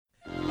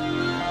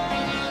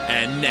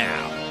And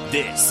now,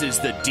 this is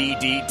the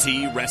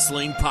DDT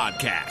Wrestling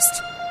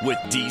Podcast with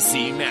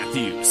DC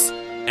Matthews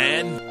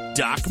and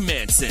Doc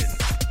Manson.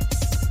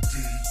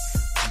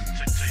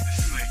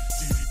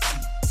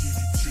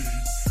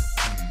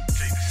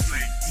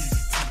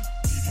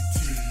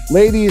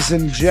 Ladies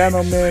and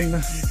gentlemen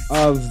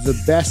of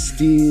the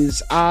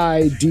besties,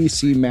 I,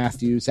 DC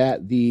Matthews,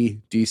 at the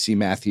DC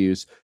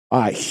Matthews,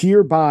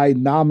 hereby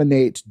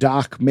nominate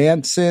Doc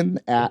Manson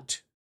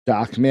at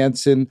Doc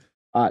Manson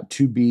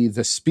to be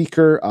the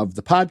speaker of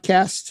the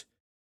podcast.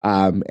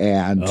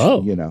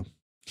 You know,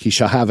 he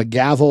shall have a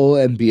gavel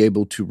and be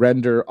able to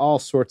render all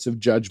sorts of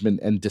judgment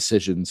and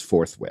decisions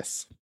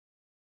forthwith.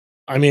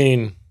 I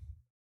mean,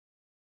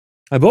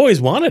 I've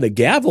always wanted a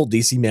gavel,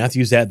 DC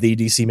Matthews at the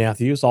DC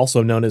Matthews,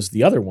 also known as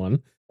the other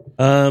one.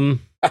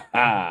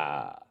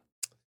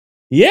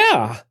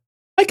 Yeah,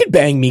 I could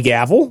bang me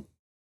gavel.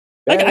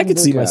 I could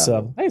see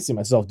myself. I can see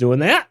myself doing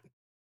that.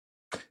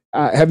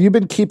 Have you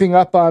been keeping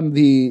up on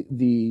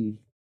the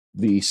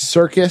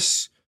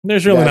circus?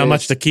 There's really not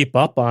much to keep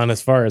up on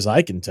as far as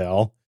I can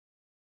tell.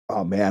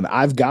 Oh man,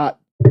 I've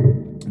got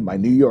my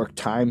New York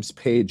Times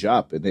page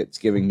up and it's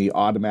giving me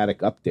automatic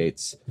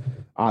updates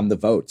on the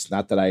votes.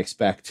 Not that I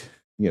expect,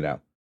 you know.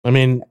 I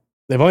mean,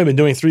 they've only been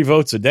doing 3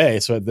 votes a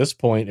day, so at this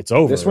point it's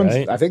over. This one's,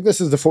 right? I think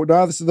this is the fourth.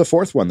 No, this is the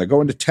fourth one. They're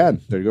going to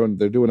 10.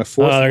 They're doing a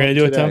fourth. Oh, they're going to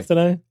do today. a 10th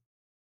today?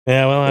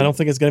 Yeah, well, I don't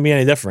think it's going to be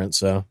any different,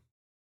 so.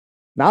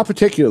 Not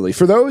particularly.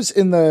 For those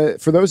in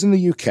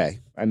the UK,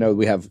 I know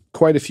we have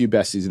quite a few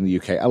besties in the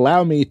UK.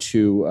 Allow me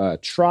to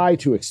try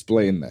to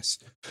explain this.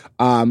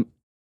 The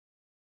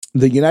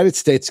United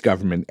States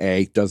government,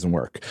 A, doesn't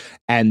work,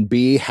 and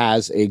B,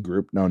 has a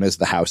group known as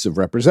the House of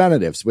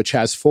Representatives, which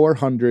has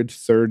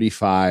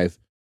 435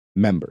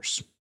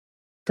 members.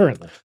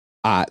 Currently.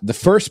 The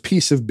first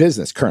piece of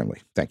business,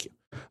 currently, thank you.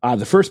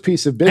 The first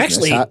piece of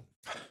business... Actually,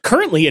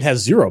 currently it has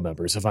 0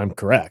 members, if I'm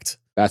correct.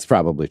 That's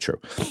probably true.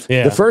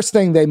 Yeah. The first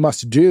thing they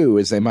must do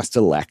is they must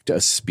elect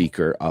a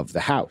Speaker of the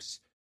House.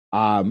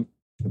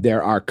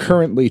 There are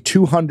currently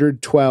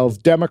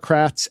 212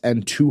 Democrats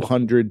and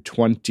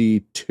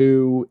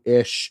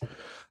 222-ish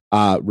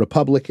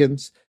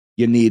Republicans.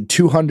 You need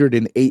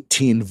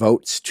 218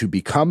 votes to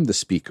become the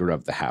Speaker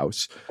of the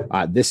House.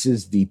 This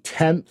is the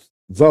 10th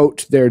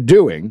vote they're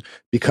doing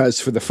because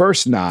for the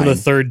first 9... For the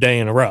third day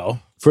in a row.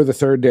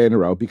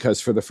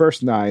 Because for the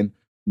first 9,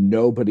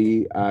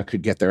 nobody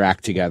could get their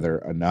act together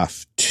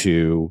enough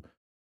to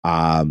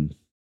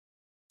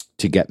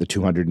get the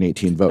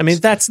 218 votes. I mean,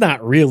 that's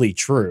not really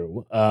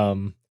true.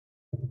 The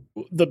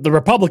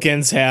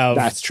Republicans have...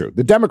 That's true.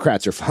 The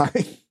Democrats are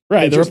fine.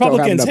 Right. The just don't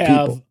Republicans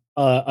have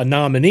a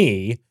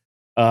nominee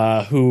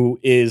who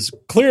is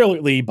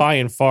clearly by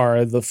and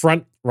far the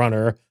front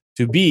runner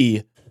to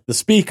be the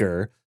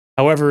speaker.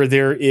 However,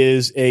 there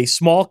is a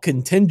small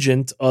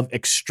contingent of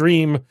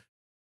extreme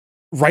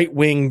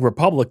right-wing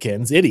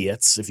Republicans,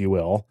 idiots, if you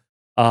will,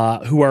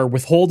 who are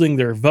withholding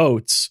their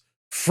votes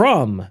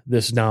from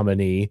this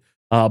nominee,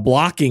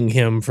 blocking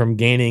him from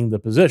gaining the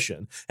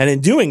position. And in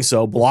doing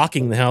so,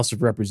 blocking the House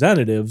of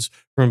Representatives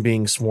from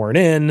being sworn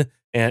in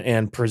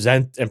and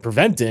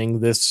preventing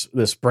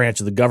this branch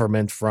of the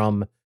government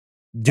from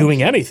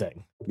doing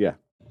anything. Yeah.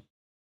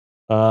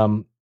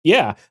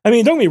 Yeah. I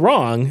mean, don't get me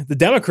wrong. The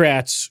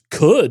Democrats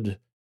could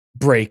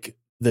break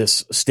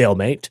this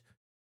stalemate.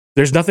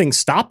 There's nothing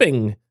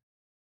stopping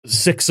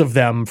 6 of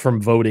them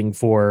from voting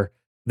for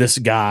this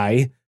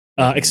guy,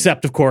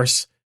 except, of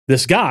course,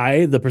 this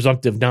guy, the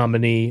presumptive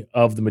nominee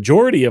of the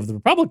majority of the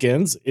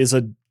Republicans, is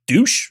a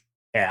douche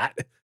hat,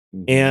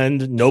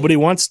 and nobody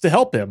wants to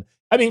help him.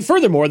 I mean,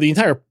 furthermore, the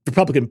entire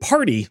Republican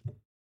Party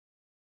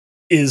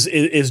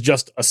is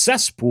just a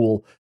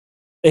cesspool,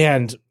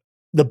 and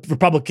the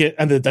Republican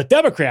and the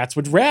Democrats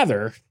would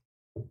rather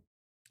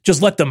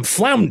just let them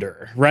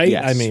flounder, right?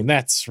 Yes. I mean,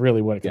 that's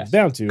really what it comes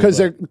down to.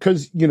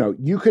 Because you know,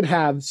 you could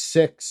have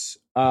 6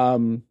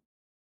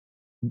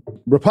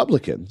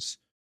 Republicans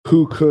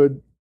who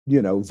could,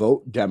 you know,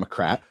 vote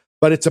Democrat,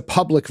 but it's a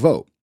public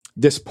vote.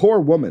 This poor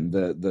woman,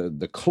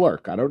 the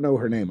clerk, I don't know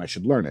her name, I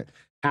should learn it,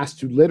 has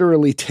to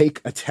literally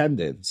take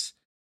attendance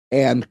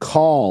and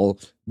call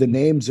the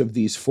names of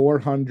these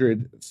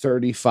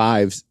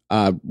 435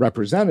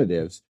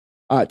 representatives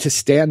to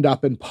stand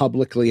up and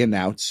publicly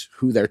announce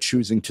who they're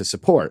choosing to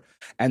support.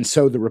 And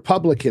so the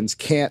Republicans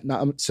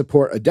can't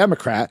support a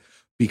Democrat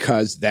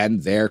because then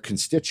their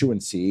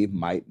constituency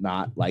might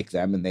not like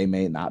them and they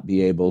may not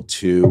be able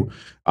to,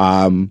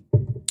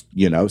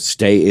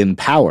 stay in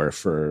power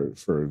for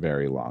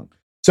very long.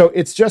 So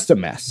it's just a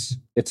mess.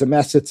 It's a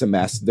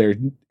mess. There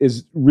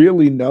is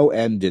really no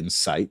end in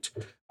sight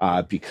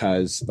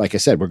because, like I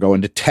said, we're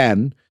going to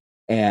 10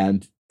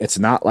 and it's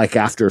not like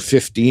after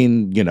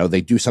 15,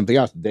 they do something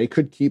else. They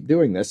could keep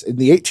doing this. In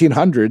the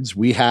 1800s,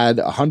 we had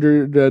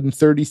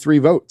 133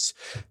 votes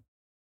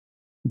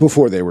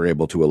before they were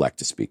able to elect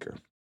a speaker.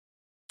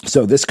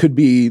 So this could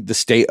be the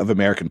state of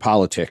American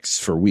politics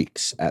for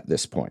weeks at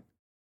this point.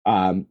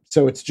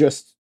 So it's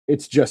just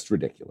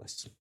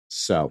ridiculous.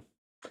 So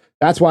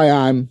that's why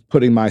I'm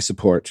putting my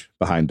support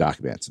behind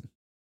Doc Manson.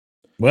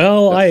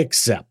 Well, I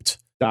accept.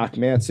 Doc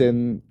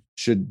Manson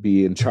should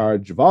be in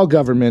charge of all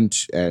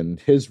government, and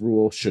his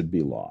rule should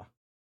be law.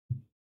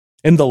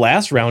 In the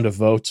last round of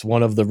votes,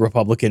 one of the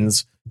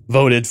Republicans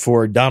voted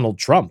for Donald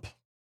Trump.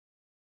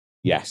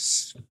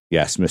 Yes,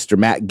 Mr.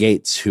 Matt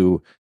Gaetz,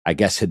 who I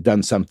guess had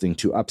done something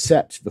to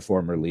upset the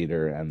former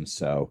leader, and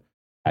so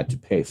had to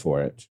pay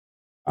for it.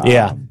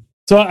 Yeah.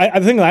 So I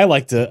think I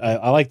like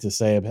to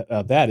say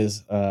about that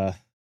is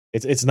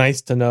it's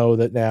nice to know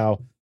that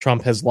now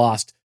Trump has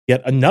lost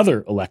yet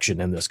another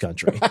election in this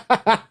country.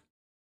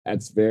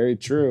 That's very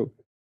true.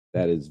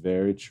 That is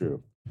very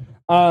true.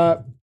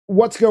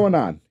 What's going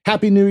on?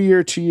 Happy New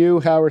Year to you.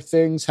 How are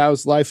things?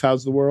 How's life?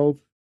 How's the world?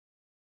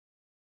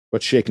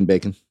 What's shaking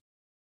bacon?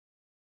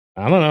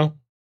 I don't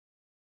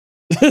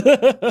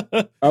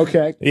know.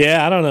 Okay.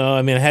 Yeah, I don't know.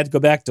 I mean, I had to go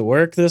back to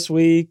work this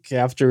week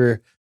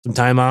after some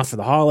time off for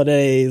the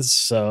holidays.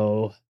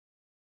 So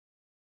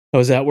I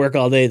was at work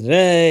all day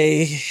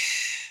today.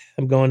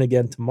 I'm going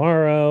again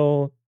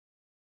tomorrow.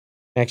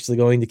 Actually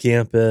going to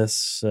campus.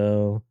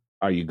 So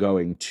are you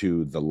going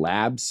to the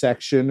lab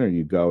section? Are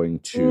you going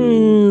to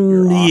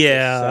your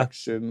office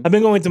section? I've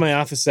been going to my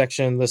office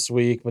section this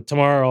week, but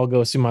tomorrow I'll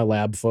go see my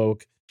lab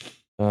folk.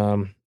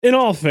 In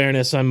all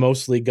fairness, I'm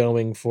mostly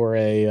going for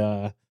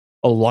a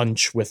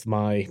lunch with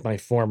my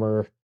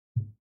former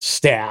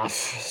staff.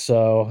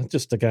 So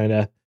just to kind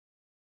of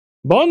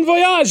bon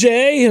voyage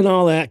and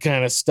all that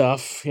kind of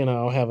stuff,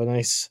 have a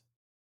nice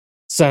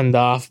send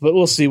off, but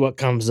we'll see what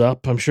comes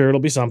up. I'm sure it'll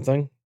be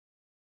something.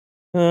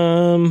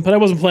 But I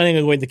wasn't planning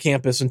on going to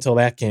campus until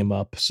that came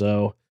up.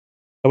 So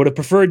I would have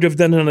preferred to have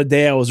done it on a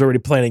day I was already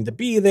planning to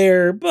be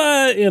there,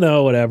 but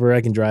whatever,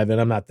 I can drive in.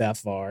 I'm not that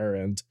far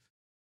and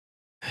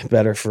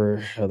better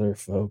for other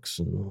folks.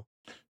 And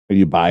are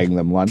you buying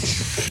them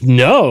lunch?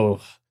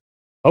 No.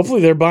 Hopefully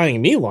they're buying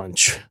me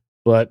lunch,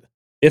 but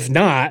if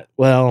not,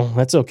 well,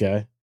 that's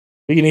okay.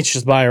 We can each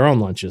just buy our own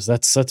lunches.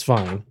 That's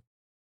fine.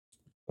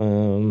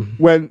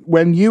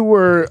 When you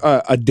were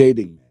a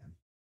dating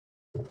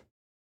man,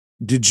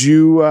 did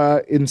you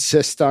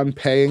insist on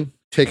paying?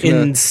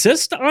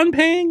 Insist on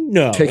paying?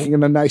 No. Taking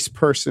a nice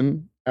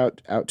person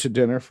out to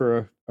dinner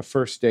for a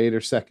first date or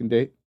second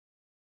date?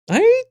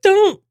 I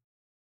don't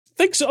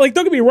think so. Like,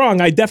 don't get me wrong,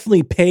 I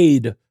definitely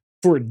paid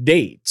for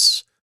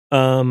dates.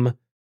 But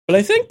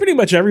I think pretty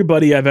much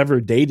everybody I've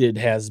ever dated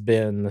has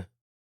been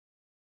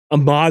a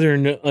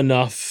modern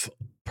enough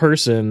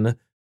person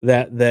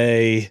that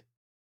they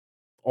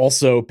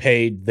also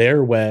paid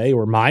their way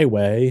or my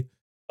way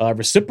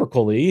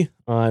reciprocally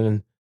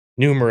on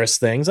numerous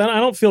things. And I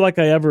don't feel like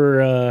I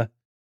ever,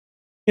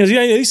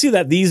 you see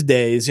that these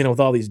days, with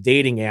all these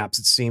dating apps,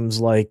 it seems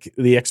like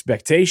the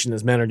expectation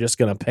is men are just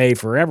going to pay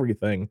for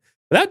everything.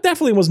 That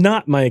definitely was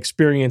not my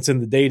experience in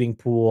the dating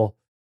pool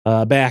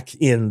back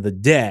in the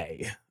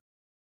day.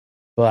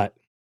 But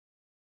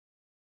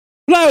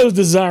I was a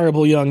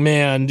desirable young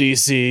man,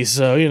 DC.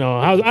 So,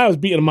 I was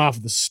beating him off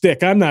with a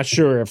stick. I'm not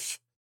sure if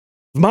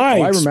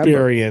my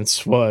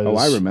experience was. Oh,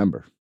 I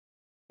remember.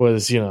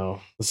 Was, the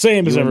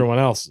same as everyone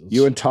else's.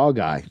 You and Tall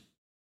Guy.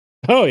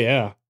 Oh,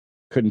 yeah.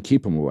 Couldn't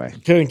keep him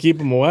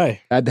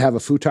away. Had to have a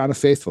futon of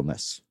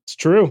faithfulness. It's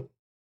true.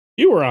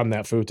 You were on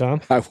that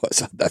futon. I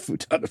was on that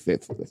futon of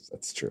faithfulness.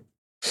 That's true.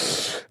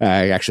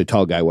 Actually,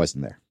 Tall Guy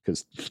wasn't there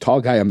because Tall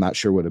Guy, I'm not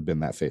sure would have been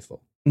that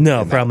faithful.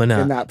 No, probably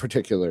not. In that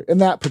particular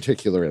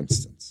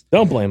instance.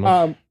 Don't blame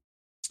him.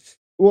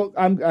 Well,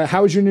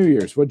 how was your New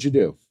Year's? What'd you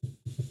do?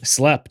 I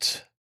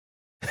slept.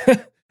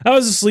 I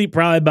was asleep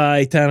probably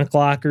by 10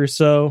 o'clock or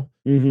so.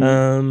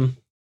 Mm-hmm.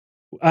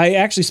 I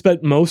actually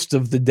spent most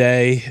of the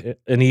day,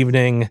 an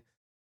evening,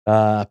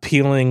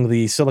 peeling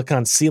the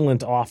silicone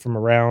sealant off from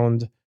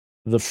around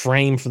the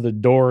frame for the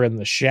door in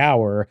the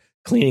shower,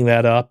 cleaning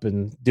that up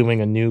and doing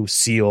a new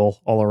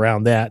seal all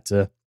around that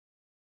to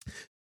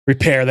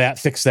repair that,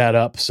 fix that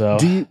up. So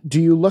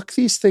do you look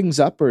these things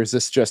up, or is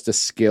this just a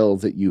skill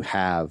that you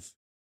have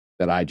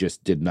that I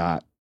just did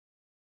not?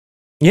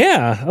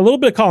 Yeah, a little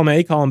bit of column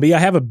A, column B. I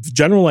have a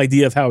general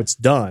idea of how it's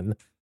done.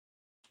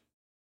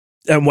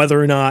 And whether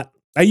or not,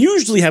 I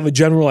usually have a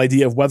general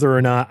idea of whether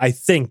or not I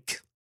think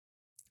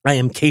I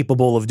am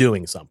capable of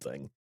doing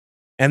something.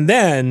 And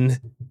then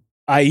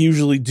I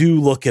usually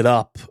do look it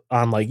up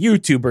on like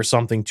YouTube or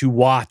something to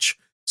watch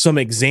some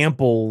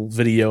example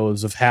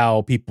videos of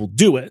how people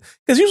do it.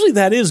 Because usually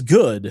that is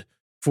good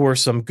for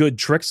some good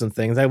tricks and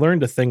things. I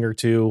learned a thing or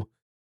two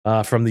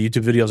from the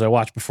YouTube videos I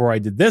watched before I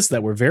did this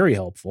that were very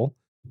helpful.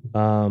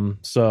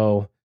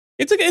 So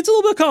it's a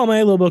little bit of column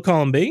A, a little bit of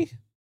column B.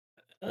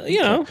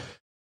 Yeah,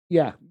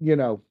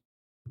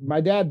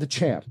 my dad, the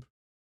champ,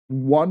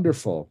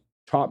 wonderful,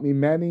 taught me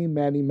many,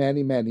 many,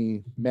 many,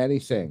 many, many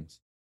things.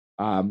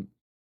 Home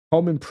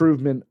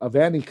improvement of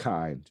any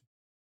kind,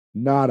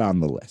 not on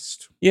the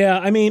list. Yeah,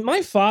 I mean,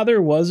 my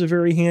father was a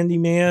very handy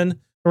man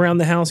around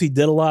the house. He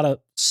did a lot of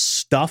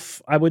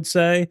stuff, I would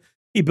say.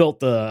 He built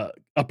the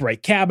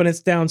upright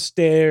cabinets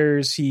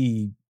downstairs.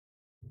 He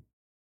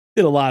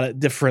did a lot of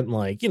different,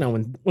 like,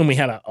 when we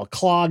had a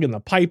clog in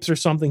the pipes or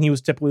something, he was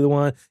typically the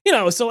one,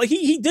 so like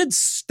he did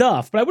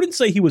stuff, but I wouldn't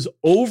say he was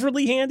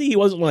overly handy. He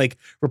wasn't like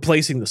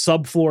replacing the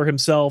subfloor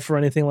himself or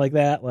anything like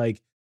that.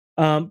 Like,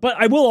 but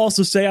I will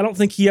also say, I don't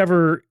think he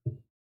ever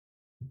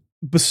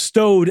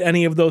bestowed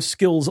any of those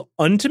skills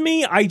unto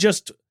me. I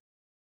just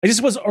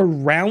was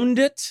around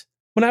it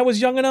when I was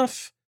young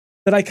enough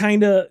that I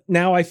kind of,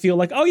 now I feel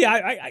like, oh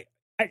yeah,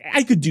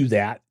 I could do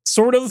that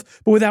sort of,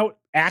 but without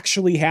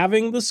actually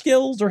having the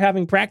skills or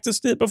having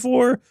practiced it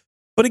before.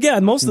 But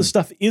again, most of the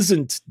stuff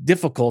isn't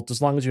difficult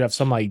as long as you have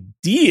some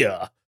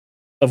idea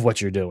of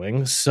what you're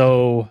doing.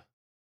 So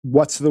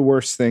what's the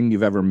worst thing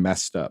you've ever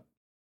messed up?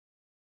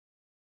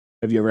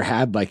 Have you ever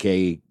had like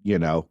a,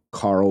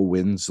 Carl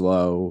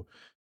Winslow,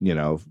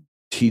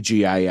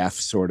 TGIF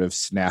sort of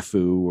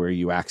snafu where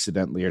you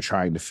accidentally are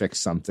trying to fix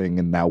something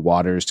and now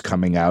water's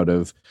coming out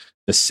of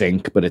the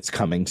sink, but it's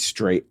coming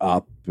straight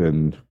up?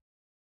 And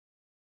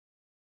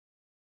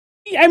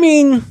I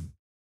mean,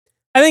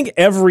 I think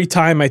every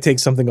time I take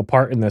something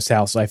apart in this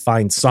house, I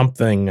find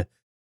something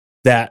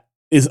that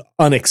is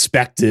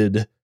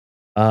unexpected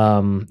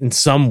in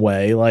some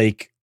way.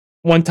 Like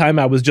one time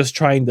I was just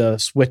trying to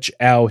switch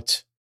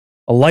out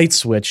a light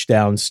switch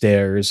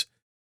downstairs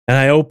and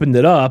I opened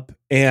it up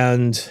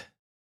and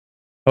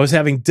I was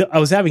having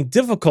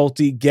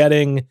difficulty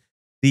getting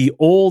the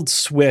old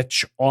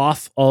switch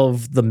off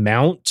of the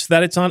mount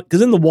that it's on.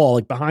 Because in the wall,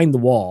 like behind the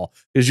wall,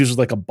 there's usually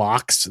like a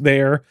box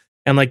there.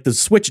 And like the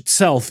switch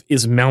itself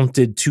is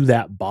mounted to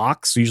that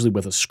box, usually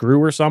with a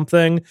screw or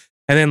something.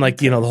 And then like,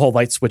 the whole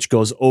light switch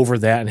goes over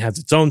that and has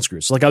its own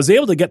screw. So like I was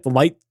able to get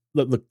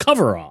the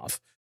cover off.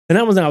 And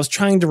that was when I was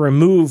trying to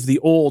remove the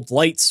old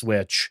light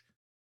switch.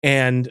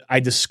 And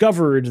I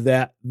discovered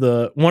that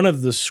one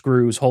of the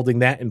screws holding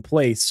that in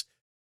place,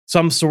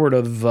 some sort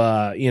of,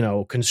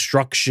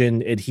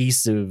 construction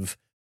adhesive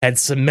had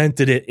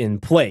cemented it in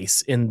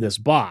place in this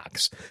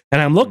box.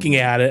 And I'm looking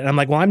at it and I'm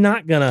like, well, I'm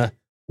not gonna,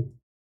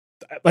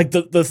 like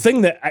the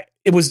thing that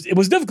it was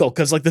difficult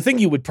because like the thing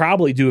you would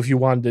probably do if you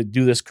wanted to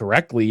do this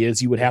correctly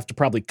is you would have to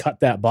probably cut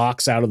that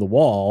box out of the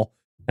wall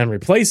and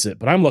replace it.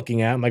 But I'm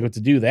looking at, I'm like,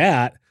 to do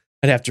that,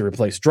 I'd have to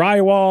replace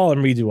drywall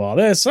and redo all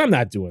this. So I'm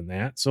not doing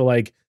that. So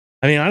like,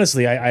 I mean,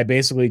 honestly, I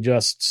basically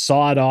just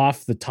sawed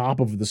off the top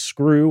of the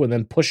screw and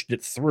then pushed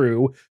it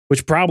through,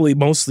 which probably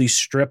mostly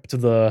stripped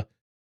the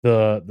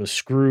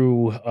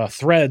screw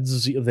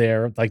threads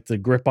there, like the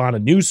grip on a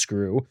new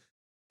screw.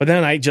 But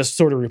then I just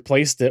sort of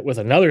replaced it with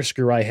another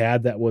screw I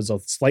had that was a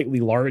slightly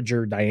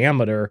larger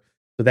diameter,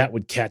 so that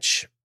would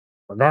catch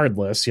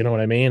regardless, you know what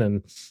I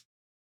mean?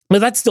 But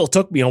that still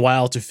took me a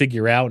while to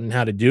figure out and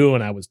how to do,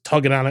 and I was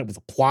tugging on it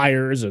with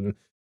pliers and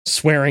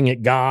swearing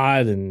at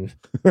God and,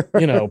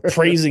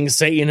 praising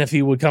Satan if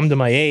he would come to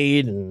my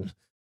aid. And,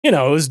 it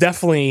was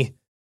definitely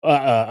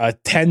a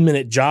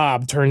 10-minute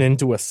job turned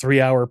into a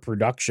 3-hour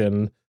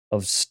production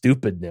of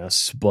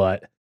stupidness.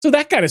 But so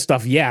that kind of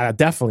stuff, yeah, that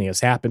definitely has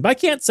happened. But I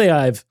can't say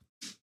I've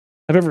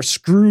ever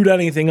screwed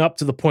anything up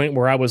to the point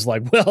where I was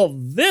like, well,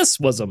 this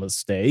was a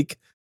mistake.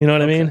 You know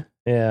what I mean?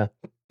 Yeah.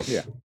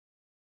 Yeah.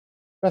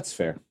 That's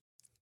fair.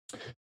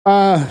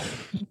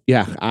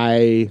 Yeah,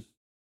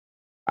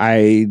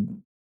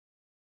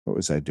 what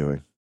was I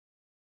doing?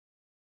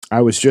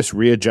 I was just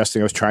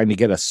readjusting. I was trying to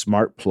get a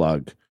smart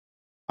plug.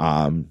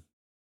 And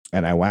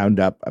I wound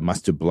up, I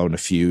must have blown a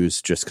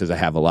fuse just because I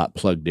have a lot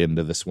plugged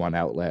into this one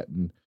outlet.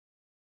 And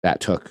that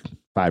took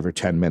 5 or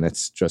 10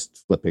 minutes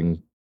just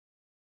flipping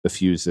the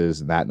fuses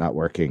and that not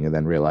working. And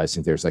then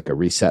realizing there's like a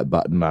reset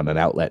button on an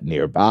outlet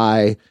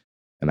nearby.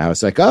 And I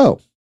was like, oh,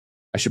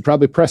 I should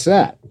probably press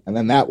that. And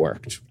then that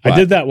worked. But I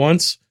did that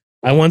once.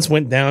 I once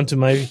went down to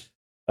my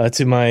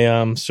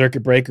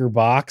circuit breaker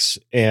box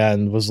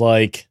and was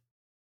like,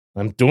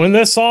 I'm doing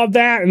this, all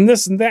that, and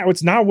this and that.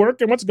 It's not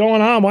working. What's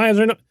going on? Why is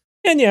there no?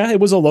 And yeah, it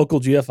was a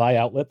local GFI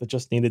outlet that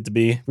just needed to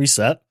be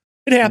reset.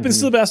 It happens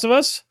to the best of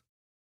us.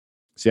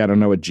 See, I don't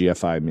know what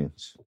GFI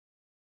means.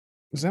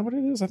 Is that what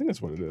it is? I think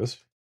that's what it is.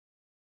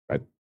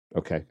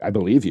 Okay, I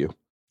believe you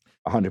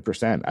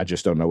 100%. I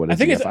just don't know what I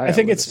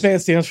think it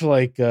stands for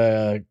like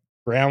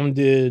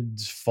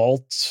grounded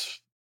fault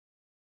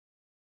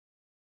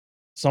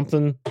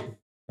something.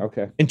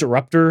 Okay.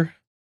 Interrupter.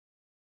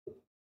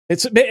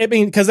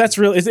 Because that's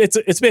really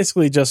it's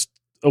basically just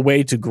a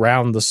way to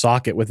ground the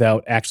socket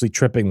without actually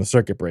tripping the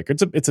circuit breaker.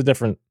 It's a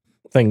different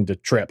thing to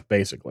trip,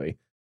 basically.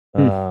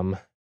 All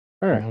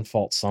right. Ground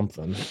fault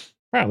something.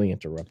 Probably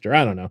interrupter.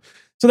 I don't know.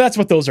 So that's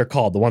what those are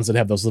called. The ones that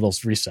have those little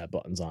reset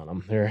buttons on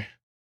them. They're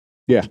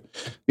yeah.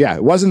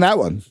 It wasn't that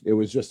one. It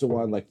was just a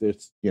one like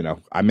this.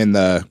 I'm in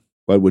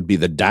what would be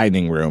the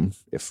dining room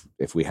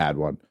if we had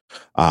one.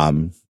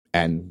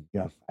 And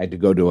I had to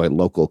go to a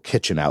local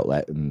kitchen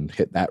outlet and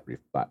hit that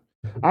button.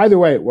 Either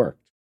way, it worked.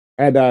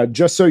 And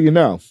just so you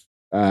know,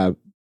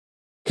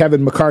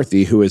 Kevin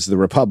McCarthy, who is the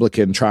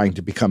Republican trying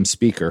to become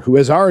speaker, who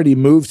has already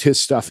moved his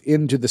stuff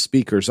into the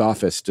speaker's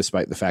office,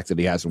 despite the fact that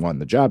he hasn't won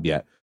the job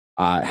yet,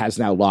 has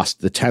now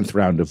lost the 10th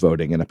round of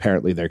voting. And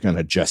apparently they're going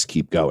to just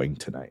keep going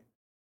tonight.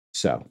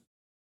 So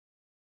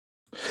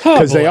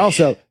because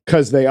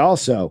they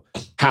also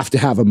have to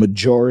have a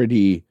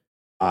majority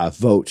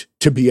vote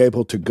to be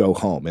able to go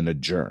home and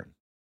adjourn.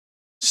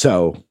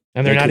 So,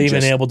 and they're not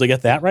even able to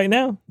get that right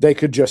now. They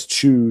could just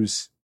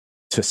choose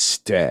to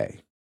stay.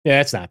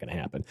 Yeah, it's not going to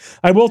happen.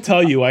 I will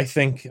tell you, I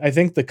think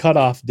the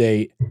cutoff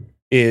date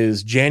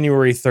is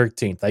January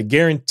 13th. I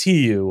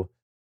guarantee you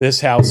this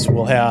House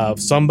will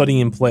have somebody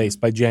in place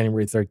by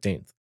January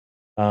 13th.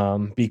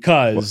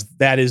 Because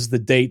that is the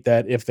date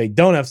that if they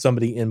don't have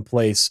somebody in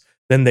place,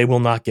 then they will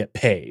not get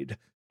paid.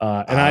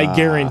 And I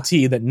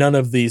guarantee that none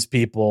of these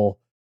people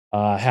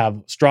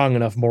have strong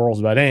enough morals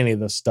about any of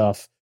this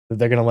stuff that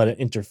they're going to let it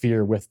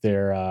interfere with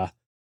their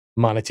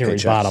monetary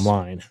bottom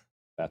line.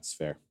 That's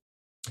fair.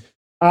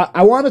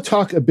 I want to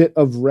talk a bit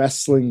of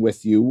wrestling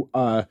with you.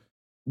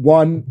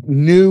 One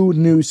new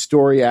news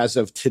story as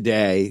of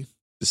today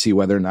to see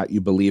whether or not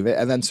you believe it,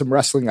 and then some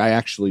wrestling I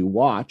actually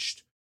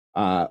watched.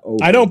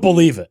 I don't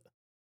believe it.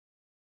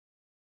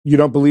 You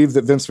don't believe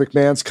that Vince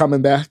McMahon's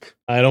coming back?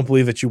 I don't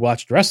believe that you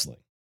watched wrestling.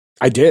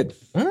 I did.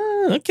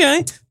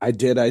 Okay. I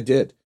did.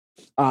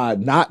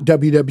 Not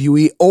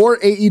WWE or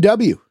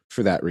AEW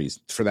for that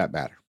reason, for that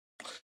matter.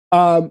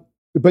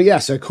 But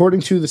yes,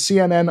 according to the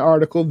CNN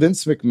article,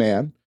 Vince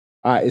McMahon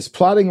is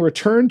plotting a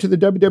return to the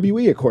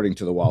WWE, according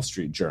to the Wall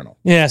Street Journal.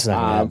 Yeah, it's not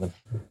going to happen.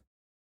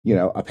 You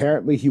know,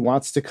 apparently he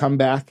wants to come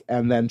back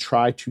and then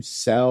try to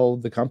sell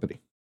the company.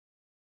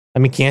 I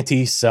mean, can't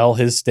he sell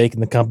his stake in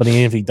the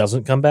company if he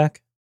doesn't come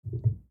back?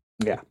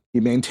 Yeah. He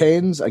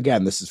maintains,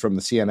 again, this is from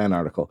the CNN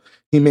article,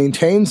 he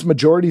maintains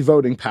majority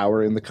voting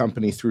power in the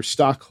company through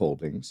stock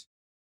holdings.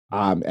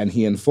 And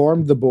he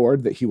informed the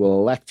board that he will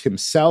elect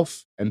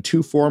himself and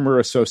 2 former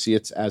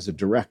associates as a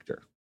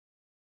director.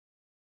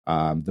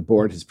 The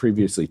board has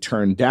previously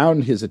turned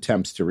down his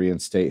attempts to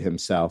reinstate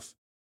himself,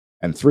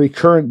 and 3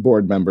 current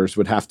board members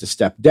would have to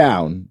step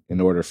down in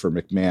order for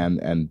McMahon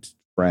and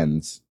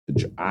friends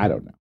to, I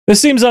don't know. This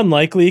seems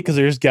unlikely because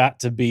there's got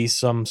to be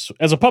some,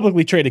 as a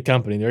publicly traded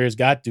company, there has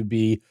got to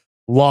be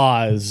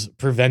laws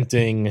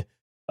preventing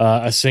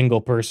a single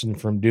person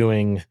from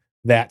doing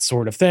that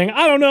sort of thing.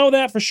 I don't know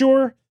that for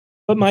sure,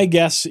 but my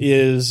guess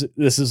is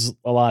this is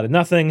a lot of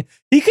nothing.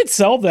 He could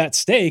sell that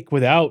stake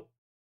without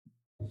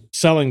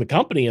selling the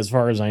company, as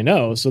far as I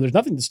know. So there's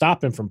nothing to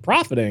stop him from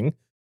profiting.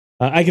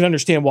 I can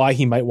understand why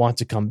he might want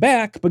to come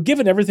back, but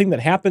given everything that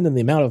happened and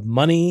the amount of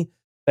money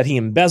that he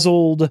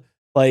embezzled,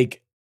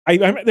 like,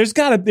 there's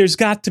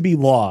got to be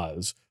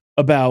laws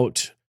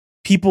about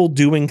people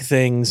doing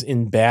things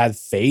in bad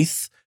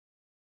faith.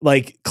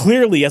 Like,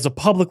 clearly, as a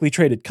publicly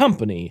traded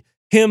company,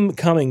 him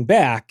coming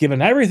back,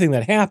 given everything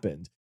that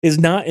happened, is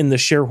not in the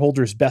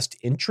shareholders' best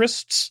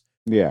interests.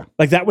 Yeah,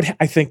 like that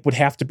would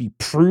have to be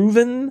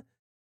proven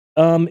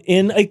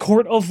in a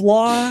court of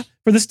law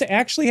for this to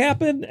actually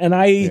happen, and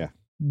I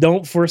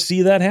don't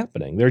foresee that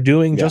happening. They're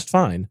doing just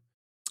fine.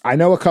 I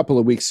know a couple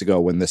of weeks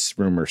ago when this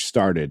rumor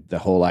started, the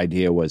whole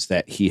idea was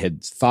that he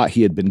had thought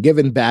he had been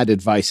given bad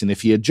advice, and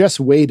if he had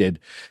just waited,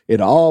 it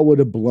all would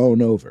have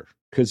blown over.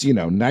 Because, you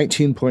know,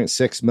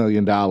 $19.6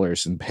 million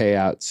in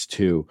payouts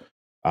to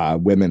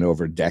women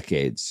over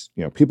decades,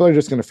 you know, people are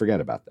just going to forget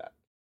about that.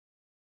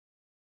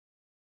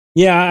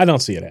 Yeah, I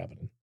don't see it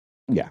happening.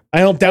 Yeah. I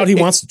don't doubt he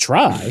wants to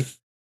try,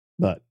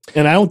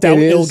 and I don't doubt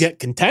it'll get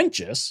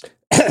contentious.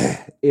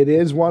 It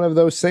is one of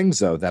those things,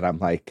 though, that I'm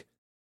like,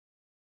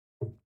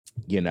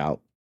 you know,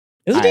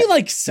 isn't he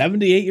like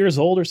 78 years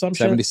old or something?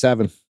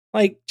 77.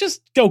 Like,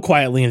 just go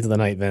quietly into the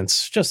night,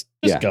 Vince. Just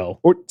go.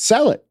 Or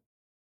sell it.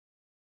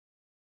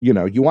 You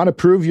know, you want to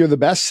prove you're the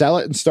best, sell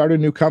it and start a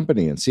new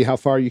company and see how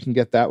far you can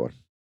get that one.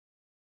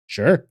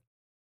 Sure.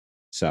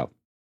 So,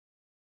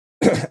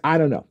 I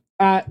don't know.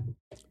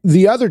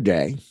 The other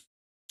day,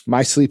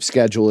 my sleep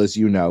schedule, as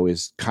you know,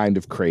 is kind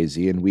of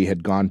crazy, and we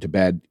had gone to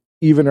bed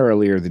even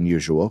earlier than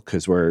usual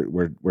because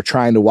we're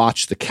trying to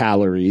watch the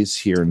calories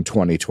here in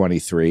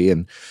 2023.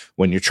 And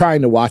when you're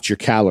trying to watch your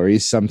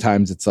calories,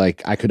 sometimes it's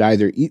like I could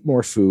either eat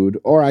more food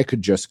or I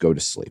could just go to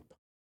sleep.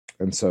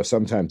 And so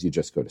sometimes you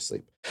just go to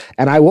sleep.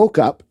 And I woke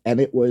up and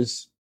it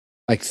was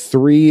like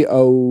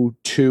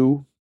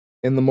 3:02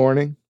 in the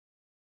morning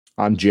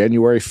on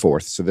January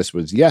 4th. So this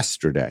was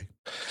yesterday.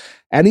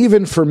 And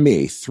even for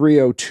me,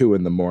 3:02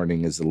 in the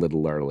morning is a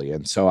little early.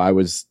 And so I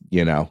was,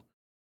 you know,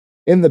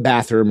 in the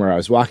bathroom, or I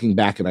was walking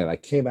back, and I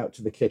like came out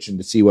to the kitchen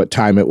to see what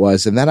time it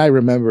was. And then I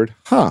remembered,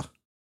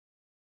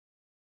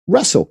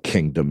 Wrestle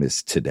Kingdom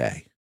is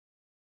today.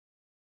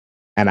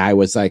 And I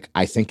was like,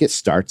 I think it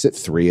starts at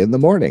 3 in the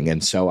morning.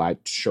 And so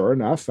sure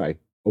enough, I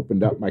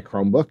opened up my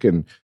Chromebook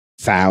and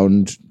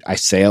I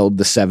sailed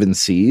the 7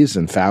 seas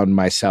and found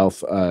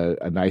myself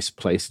a nice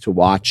place to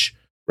watch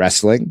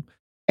wrestling.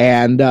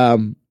 And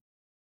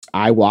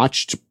I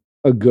watched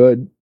a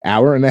good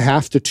hour and a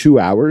half to 2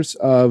 hours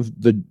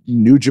of the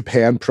New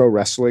Japan Pro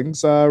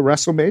Wrestling's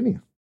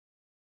WrestleMania.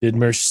 Did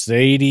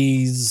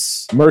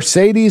Mercedes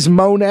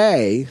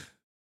Moné,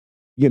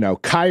 you know,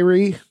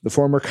 Kairi, the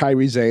former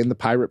Kairi Sane, the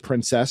Pirate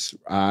Princess,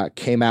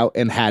 came out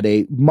and had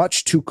a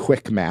much too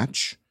quick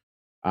match.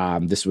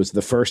 This was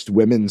the first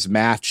women's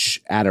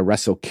match at a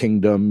Wrestle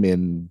Kingdom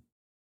in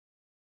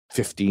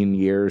 15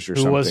 years or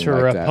Who something was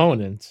her like that.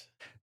 opponent?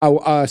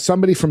 Oh,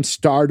 somebody from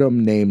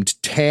Stardom named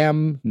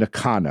Tam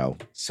Nakano.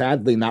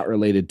 Sadly, not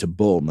related to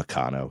Bull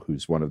Nakano,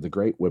 who's one of the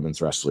great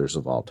women's wrestlers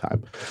of all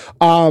time.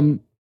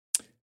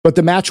 But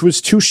the match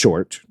was too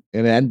short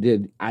and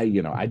ended. I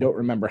don't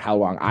remember how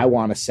long. I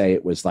want to say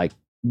it was like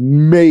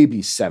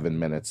maybe 7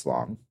 minutes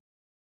long.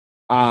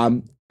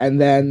 And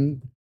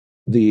then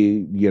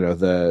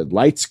the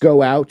lights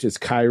go out as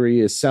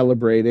Kairi is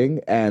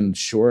celebrating, and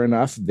sure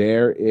enough,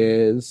 there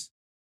is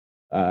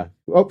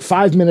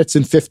 5 minutes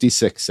and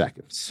 56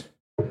 seconds.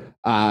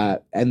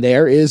 And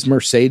there is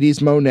Mercedes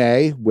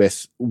Moné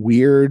with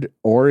weird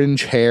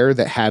orange hair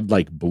that had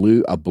like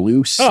a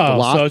blue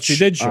splotch so she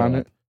did show on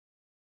up. it.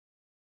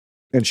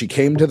 And she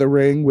came to the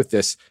ring with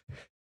this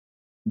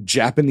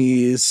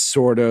Japanese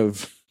sort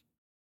of,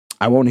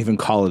 I won't even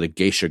call it a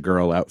geisha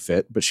girl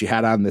outfit, but she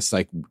had on this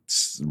like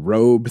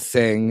robe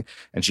thing,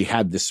 and she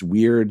had this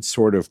weird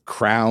sort of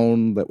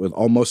crown that would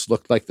almost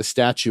look like the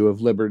Statue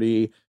of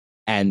Liberty.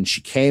 And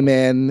she came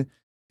in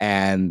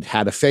and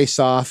had a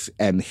face-off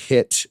and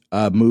hit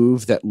a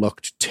move that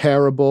looked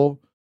terrible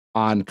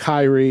on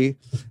Kairi,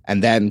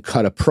 and then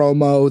cut a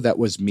promo that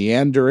was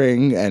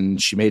meandering, and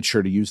she made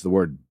sure to use the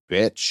word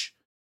bitch,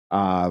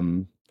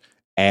 and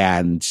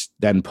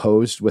then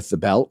posed with the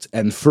belt.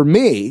 And for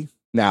me,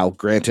 now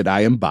granted,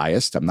 I am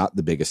biased. I'm not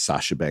the biggest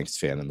Sasha Banks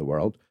fan in the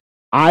world.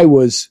 I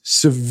was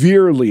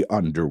severely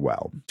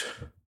underwhelmed.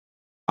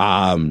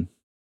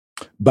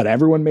 But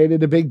everyone made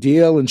it a big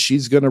deal, and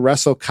she's going to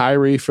wrestle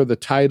Kairi for the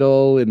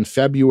title in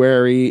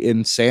February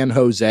in San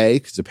Jose,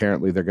 because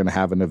apparently they're going to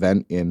have an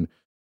event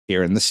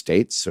here in the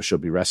States, so she'll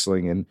be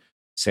wrestling in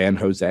San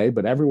Jose.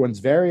 But everyone's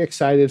very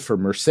excited for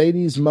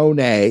Mercedes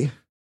Moné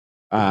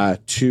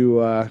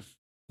to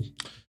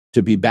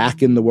be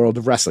back in the world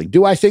of wrestling.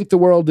 Do I think the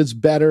world is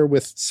better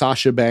with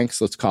Sasha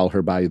Banks? Let's call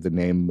her by the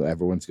name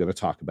everyone's going to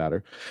talk about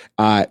her.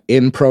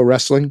 In pro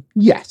wrestling?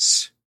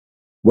 Yes.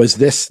 Was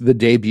this the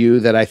debut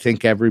that I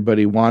think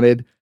everybody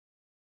wanted?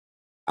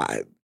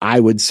 I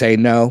would say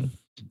no,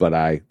 but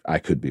I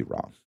could be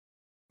wrong.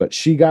 But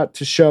she got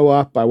to show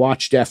up. I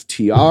watched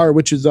FTR,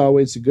 which is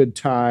always a good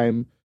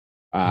time.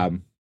 I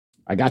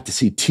got to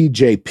see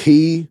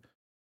TJP,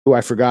 who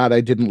I forgot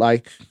I didn't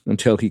like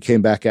until he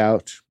came back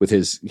out with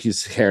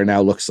his hair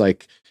now looks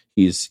like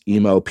he's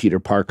emo Peter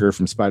Parker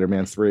from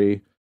Spider-Man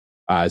 3.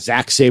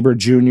 Zack Sabre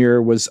Jr.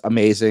 was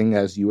amazing,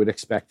 as you would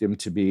expect him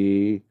to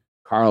be.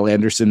 Carl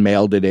Anderson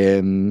mailed it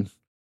in.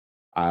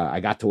 I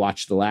got to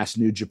watch the last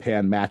New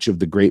Japan match of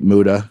the Great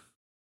Muta.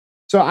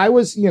 So I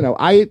was,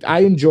 I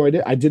enjoyed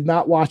it. I did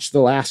not watch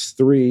the last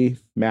 3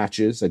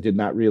 matches. I did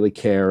not really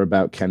care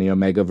about Kenny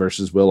Omega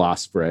versus Will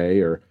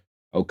Ospreay or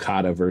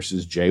Okada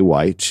versus Jay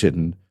White.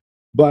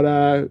 But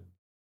I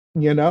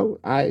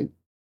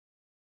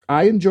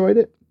enjoyed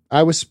it.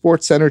 I was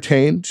sports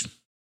entertained.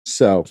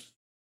 So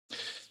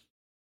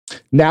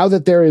now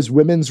that there is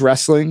women's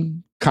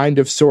wrestling, kind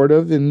of, sort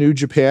of, in New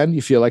Japan,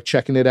 you feel like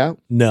checking it out?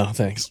 No,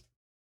 thanks.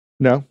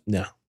 No?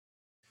 No.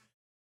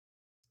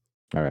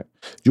 All right.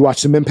 Did you watch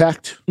some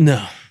Impact?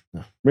 No.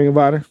 Ring of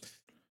Honor?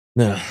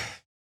 No.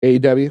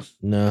 AEW?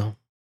 No.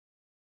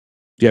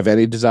 Do you have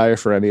any desire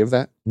for any of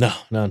that? No,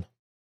 none.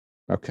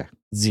 Okay.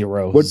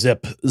 Zero.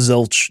 Zip.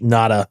 Zilch.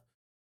 Nada.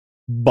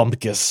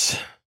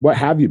 Bumpkus. What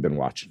have you been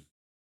watching?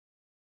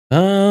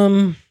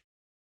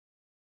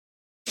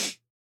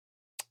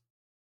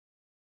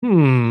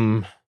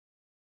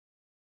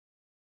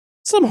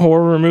 Some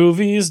horror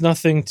movies,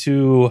 nothing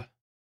too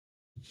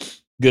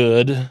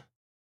good.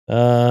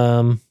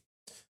 And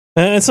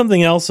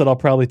something else that I'll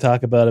probably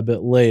talk about a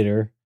bit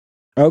later.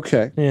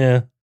 Okay.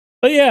 Yeah.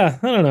 But yeah,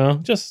 I don't know.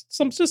 Just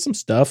some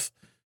stuff.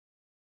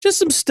 Just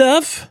some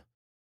stuff.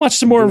 Watch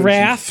some more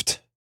Raft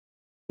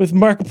with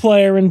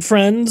Markiplier and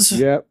friends.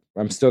 Yep.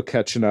 I'm still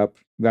catching up.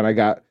 Then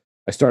I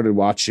started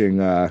watching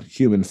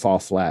Human Fall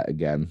Flat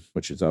again,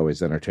 which is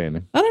always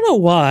entertaining. I don't know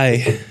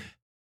why,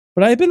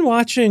 but I've been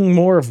watching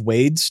more of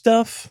Wade's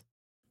stuff.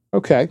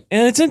 Okay.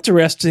 And it's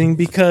interesting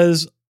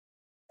because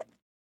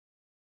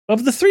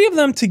of the 3 of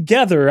them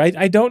together,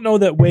 I don't know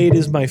that Wade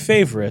is my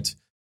favorite,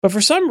 but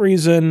for some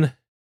reason,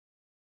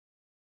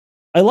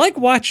 I like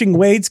watching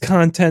Wade's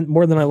content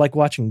more than I like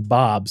watching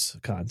Bob's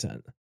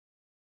content.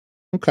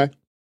 Okay.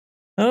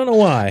 I don't know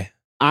why.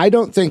 I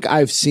don't think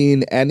I've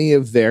seen any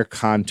of their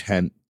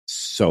content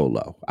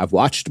solo. I've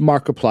watched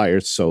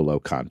Markiplier's solo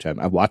content.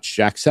 I've watched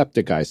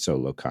Jacksepticeye's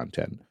solo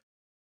content.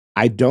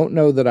 I don't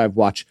know that I've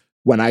watched.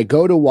 When I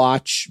go to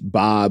watch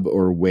Bob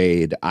or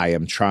Wade, I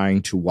am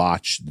trying to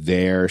watch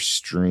their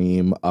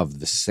stream of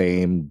the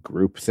same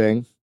group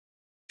thing,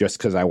 just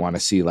because I want to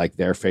see like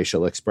their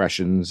facial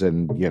expressions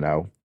and,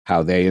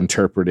 how they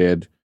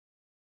interpreted.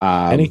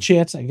 Any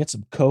chance I can get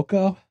some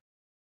cocoa?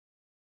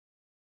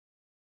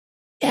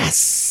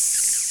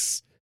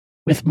 Yes!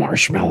 With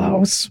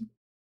marshmallows.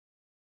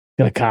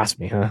 Gonna cost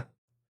me, huh?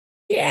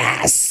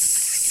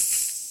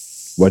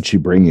 Yes! What'd she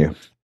bring you?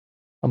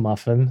 A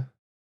muffin.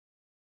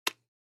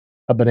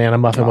 A banana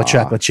muffin with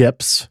chocolate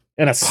chips.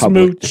 And a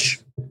smooch.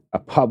 A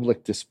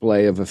public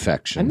display of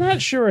affection. I'm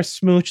not sure a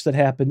smooch that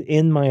happened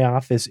in my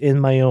office, in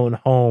my own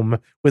home,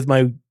 with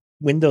my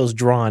windows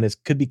drawn,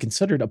 could be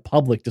considered a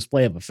public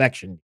display of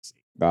affection.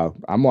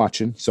 I'm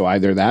watching. So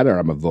either that or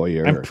I'm a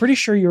voyeur. I'm pretty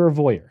sure you're a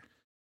voyeur.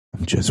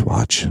 I'm just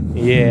watching.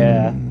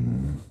 Yeah.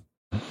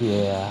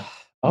 Yeah.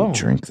 Oh.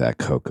 Drink that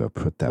cocoa.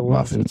 Put that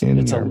muffin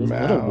in your mouth.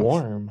 It's a little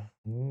warm.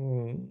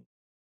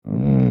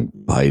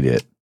 Bite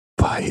it.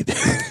 Bite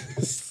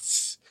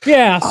it.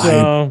 Yeah,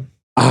 so...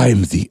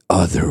 I'm the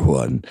other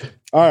one.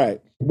 All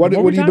right. What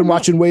have you been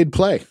watching Wade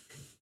play?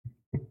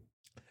 And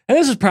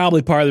this is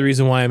probably part of the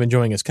reason why I'm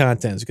enjoying his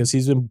content, is because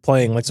he's been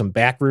playing like some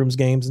Backrooms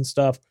games and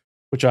stuff,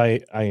 which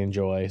I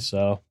enjoy.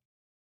 So,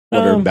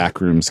 what are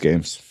Backrooms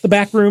games? The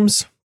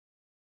Backrooms.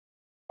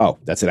 Oh,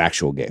 that's an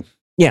actual game.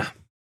 Yeah.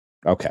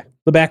 Okay.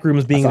 The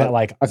Backrooms being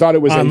I thought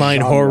it was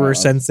online horror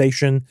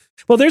sensation.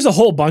 Well, there's a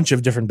whole bunch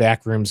of different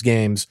Backrooms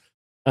games.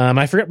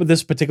 I forget what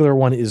this particular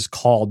one is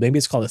called. Maybe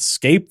it's called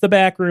Escape the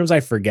Backrooms.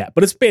 I forget,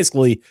 but it's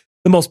basically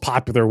the most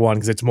popular one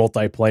because it's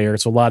multiplayer.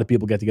 So a lot of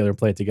people get together and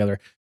play it together.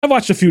 I've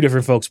watched a few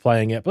different folks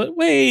playing it, but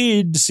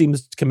Wade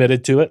seems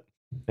committed to it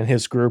and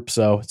his group.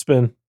 So it's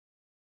been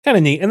kind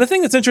of neat. And the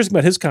thing that's interesting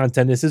about his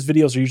content is his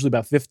videos are usually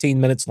about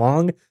 15 minutes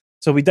long.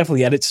 So we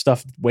definitely edit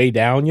stuff way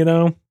down,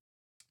 It'll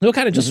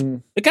kind of just,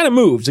 it kind of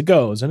moves, it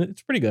goes, and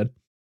it's pretty good.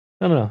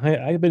 I don't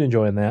know. I've been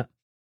enjoying that.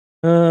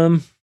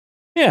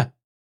 Yeah.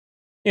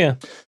 Yeah.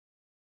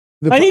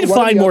 I need to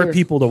find more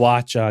people to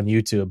watch on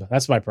YouTube.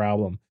 That's my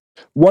problem.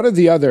 One of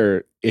the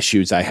other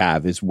issues I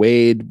have is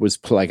Wade was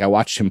I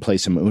watched him play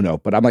some Uno,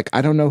 but I'm like,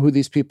 I don't know who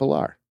these people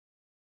are.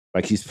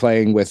 Like he's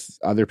playing with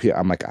other people.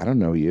 I'm like, I don't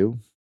know you.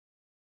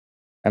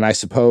 And I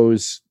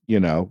suppose,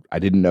 I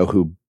didn't know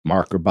who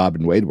Mark or Bob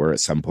and Wade were at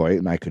some point,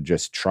 and I could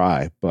just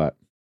try, but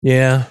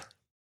yeah.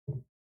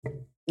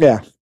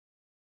 I'm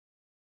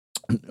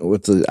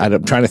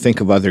trying to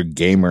think of other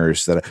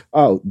gamers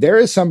there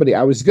is somebody.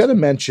 I was going to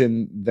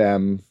mention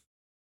them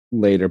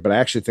later, but I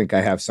actually think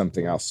I have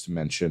something else to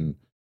mention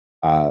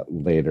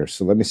later.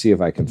 So let me see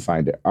if I can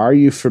find it. Are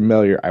you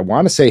familiar? I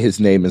want to say his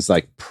name is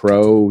like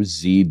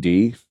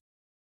ProZD.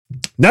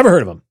 Never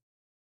heard of him.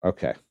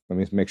 Okay. Let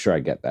me make sure I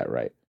get that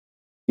right.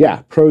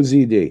 Yeah.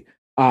 ProZD.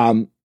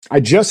 I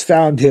just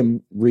found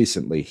him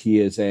recently. He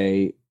is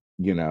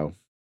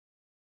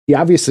he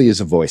obviously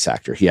is a voice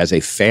actor. He has a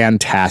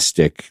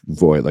fantastic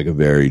voice, like a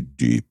very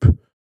deep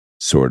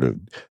sort of,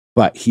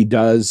 but he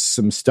does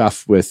some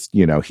stuff with,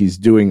 he's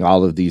doing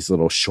all of these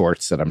little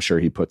shorts that I'm sure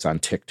he puts on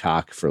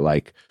TikTok for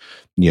making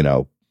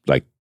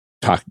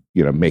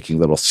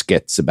little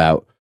skits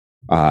about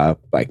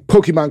like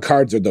Pokemon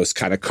cards or those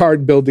kind of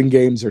card building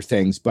games or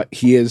things, but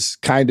he is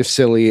kind of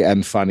silly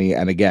and funny.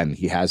 And again,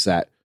 he has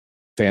that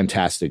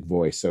fantastic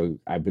voice. So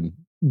I've been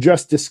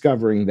just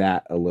discovering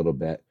that a little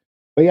bit.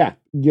 But yeah,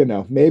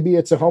 maybe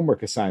it's a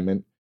homework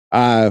assignment.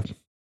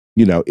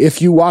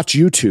 If you watch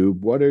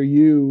YouTube, what are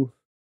you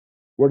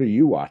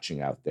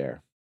watching out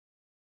there?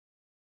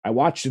 I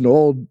watched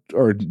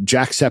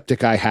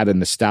Jacksepticeye had a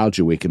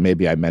nostalgia week, and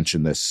maybe I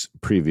mentioned this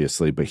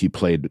previously, but he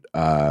played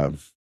what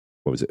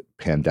was it?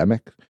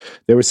 Pandemic?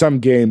 There was some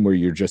game where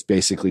you're just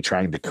basically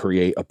trying to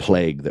create a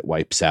plague that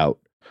wipes out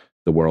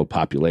the world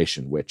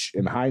population, which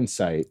in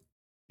hindsight,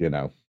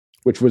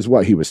 which was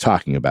what he was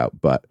talking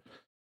about, but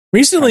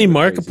recently,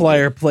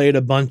 Markiplier played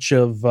a bunch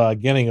of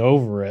Getting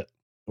Over It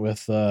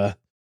with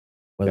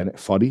Bennett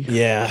Foddy.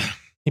 Yeah,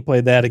 he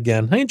played that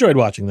again. I enjoyed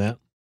watching that.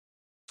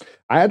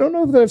 I don't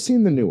know that I've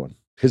seen the new one.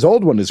 His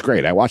old one is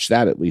great. I watch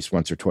that at least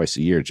once or twice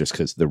a year just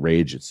because the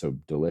rage is so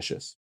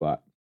delicious.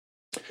 But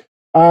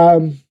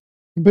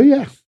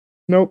yeah,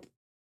 nope.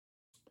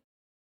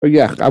 But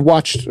yeah, I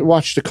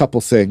watched a couple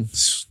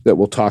things that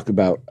we'll talk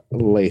about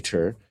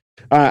later.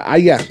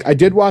 I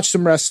did watch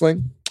some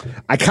wrestling.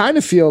 I kind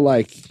of feel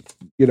like,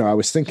 I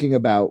was thinking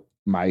about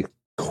my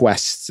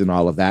quests and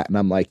all of that, and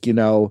I'm like,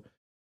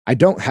 I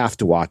don't have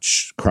to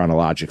watch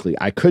chronologically.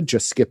 I could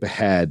just skip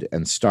ahead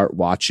and start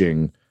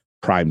watching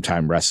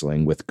Primetime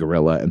Wrestling with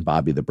Gorilla and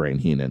Bobby the Brain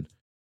Heenan,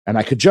 and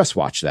I could just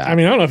watch that. I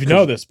mean, I don't know if you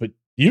know this, but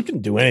you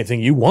can do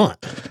anything you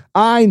want.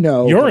 I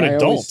know. You're an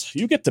adult.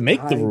 You get to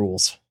make the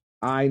rules.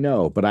 I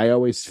know, but I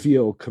always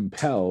feel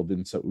compelled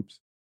in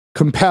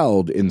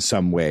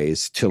some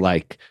ways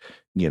to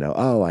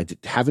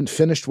haven't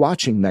finished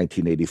watching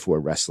 1984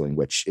 wrestling,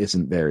 which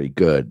isn't very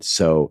good.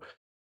 So,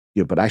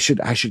 but I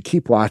should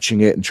keep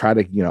watching it and try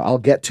to, I'll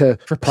get to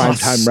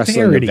Primetime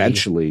Wrestling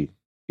eventually.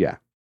 Yeah.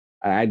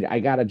 I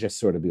gotta just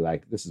sort of be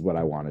like, this is what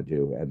I want to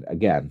do. And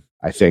again,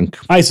 I think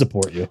I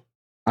support you.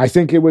 I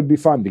think it would be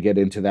fun to get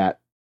into that,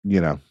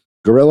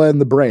 Gorilla and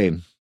the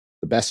Brain,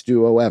 the best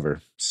duo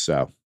ever.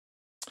 So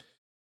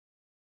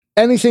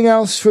anything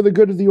else for the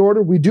good of the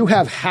order? We do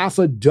have half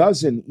a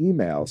dozen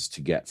emails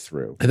to get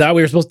through. I thought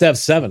we were supposed to have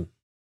 7.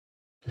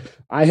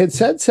 I had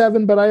said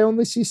 7, but I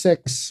only see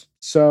 6.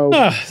 So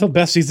the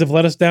besties have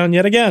let us down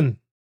yet again.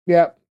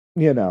 Yeah. I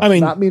mean, not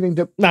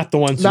the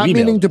ones not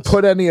meaning to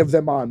put any of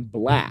them on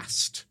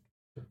blast,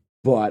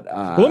 but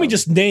let me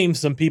just name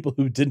some people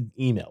who didn't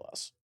email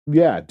us.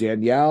 Yeah,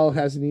 Danielle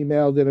hasn't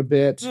emailed in a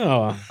bit.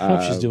 Oh, I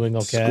hope she's doing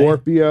okay.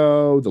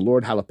 Scorpio, the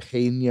Lord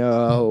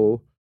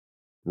Jalapeno,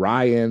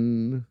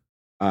 Ryan,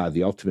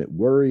 the Ultimate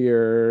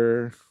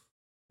Warrior.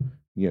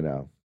 You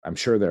know, I'm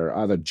sure there are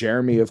other.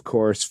 Jeremy, of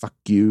course. Fuck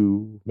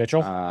you,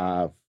 Mitchell.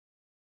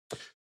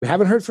 We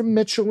haven't heard from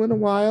Mitchell in a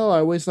while. I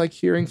always like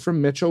hearing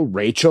from Mitchell.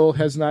 Rachel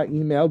has not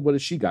emailed. What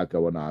has she got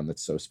going on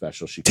that's so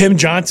special? Tim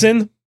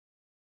Johnson.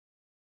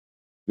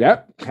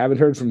 Yep, haven't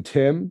heard from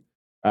Tim.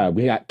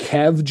 We got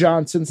Kev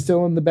Johnson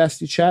still in the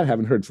bestie chat.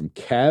 Haven't heard from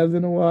Kev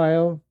in a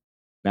while.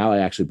 Now I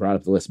actually brought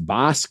up the list.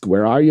 Bosk,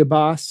 where are you,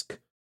 Bosk?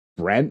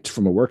 Brent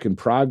from A Work in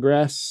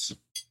Progress.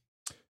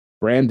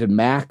 Brandon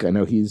Mack, I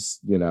know he's,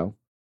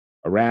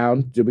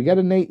 around. Did we get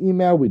a Nate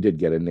email? We did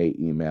get a Nate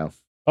email.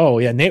 Oh,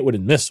 yeah, Nate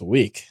wouldn't miss a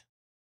week.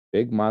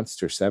 Big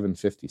Monster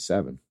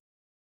 757.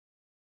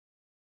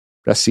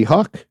 That's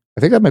Seahawk? I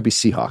think that might be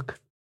Seahawk.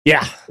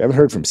 Yeah. We haven't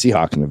heard from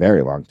Seahawk in a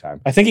very long time.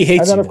 I think he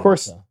hates you. And then, of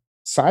course, so.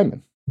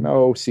 Simon.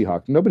 No,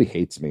 Seahawk. Nobody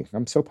hates me.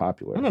 I'm so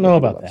popular. I don't know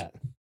about that.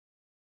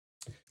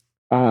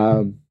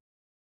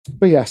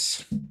 But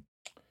yes.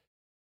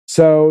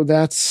 So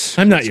that's...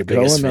 I'm not your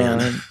biggest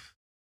fan.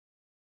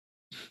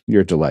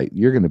 You're a delight.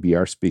 You're going to be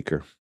our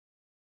speaker.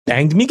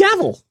 Banged me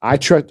gavel. I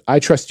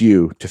trust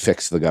you to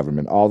fix the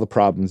government. All the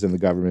problems in the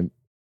government.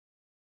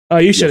 Oh,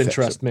 you shouldn't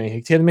trust me. Are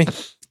you kidding me?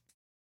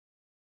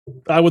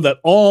 I would let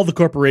all the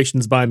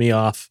corporations buy me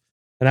off,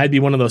 and I'd be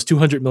one of those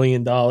 $200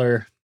 million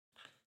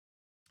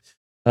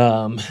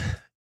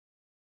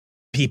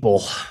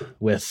people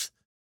with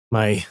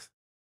my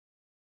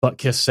butt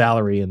kiss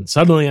salary, and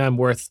suddenly I'm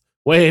worth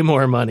way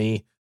more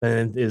money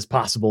than is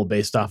possible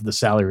based off of the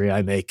salary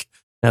I make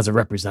as a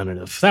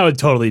representative. That would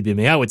totally be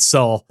me. I would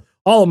sell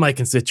all of my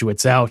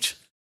constituents out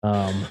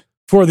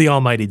for the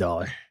almighty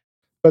dollar.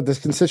 But the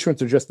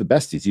constituents are just the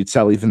besties. You'd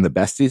sell even the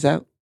besties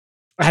out?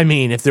 I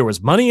mean, if there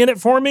was money in it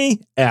for me,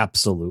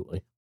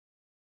 absolutely.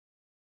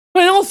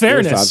 But in all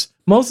fairness,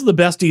 most of the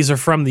besties are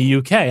from the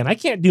UK, and I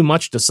can't do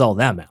much to sell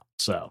them out.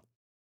 So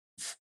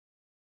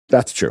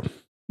that's true.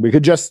 We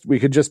could just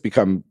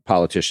become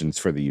politicians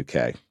for the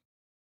UK.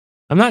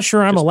 I'm not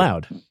sure I'm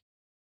allowed.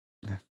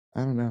 I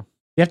don't know.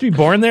 You have to be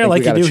born there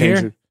like you do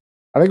here?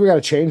 I think we got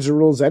to change the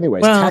rules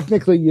anyways. Well,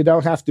 technically, you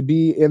don't have to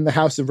be in the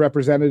House of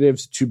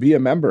Representatives to be a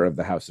member of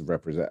the House of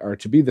Representatives or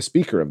to be the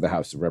Speaker of the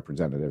House of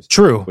Representatives.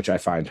 True. Which I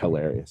find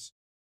hilarious.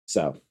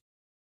 So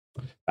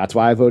that's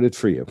why I voted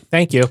for you.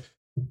 Thank you.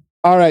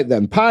 All right,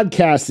 then.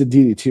 Podcast at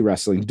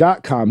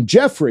DDTWrestling.com.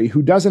 Jeffrey,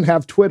 who doesn't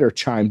have Twitter,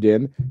 chimed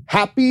in.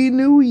 Happy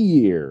New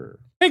Year.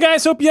 Hey,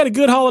 guys. Hope you had a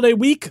good holiday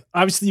week.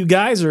 Obviously, you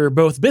guys are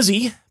both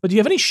busy, but do you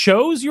have any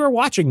shows you are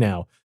watching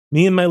now?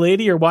 Me and my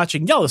lady are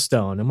watching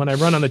Yellowstone, and when I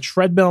run on the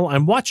treadmill,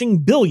 I'm watching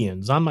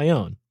Billions on my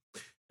own.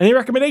 Any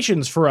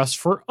recommendations for us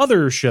for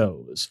other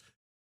shows?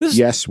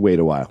 Yes, wait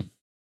a while.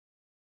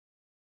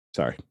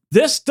 Sorry.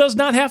 This does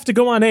not have to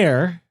go on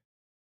air.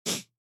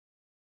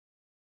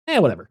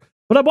 Whatever.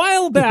 But a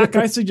while back,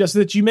 I suggested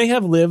that you may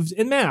have lived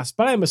in Mass,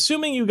 but I'm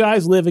assuming you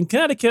guys live in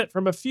Connecticut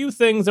from a few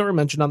things that were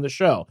mentioned on the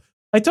show.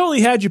 I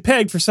totally had you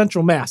pegged for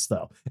Central Mass,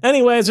 though.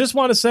 Anyways, I just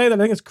want to say that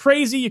I think it's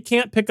crazy you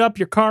can't pick up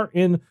your car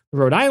in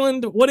Rhode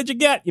Island. What did you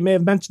get? You may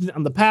have mentioned it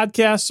on the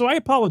podcast, so I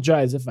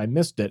apologize if I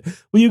missed it.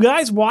 Will you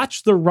guys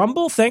watch the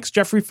Rumble? Thanks,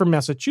 Jeffrey from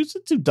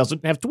Massachusetts, who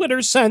doesn't have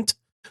Twitter, sent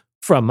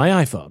from my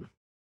iPhone.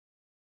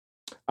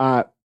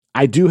 I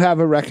do have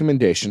a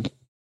recommendation.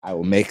 I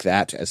will make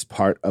that as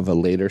part of a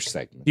later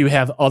segment. Do you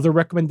have other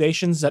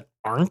recommendations that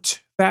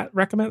aren't that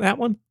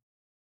one?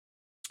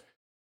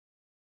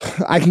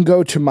 I can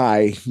go to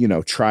my,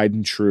 tried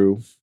and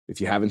true.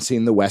 If you haven't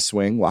seen The West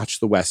Wing,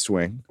 watch The West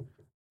Wing.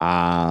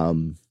 I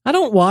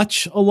don't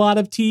watch a lot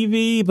of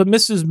TV, but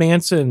Mrs.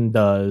 Manson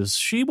does.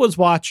 She was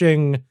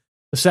watching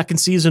the second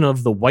season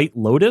of The White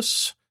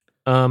Lotus.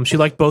 She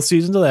liked both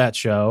seasons of that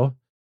show.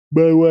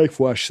 My wife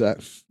watched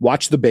that.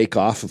 Watch The Bake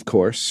Off, of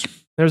course.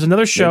 There's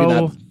another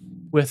show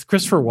with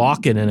Christopher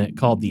Walken in it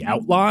called The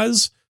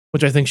Outlaws,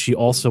 which I think she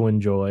also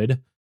enjoyed.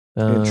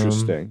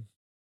 Interesting.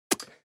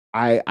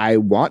 I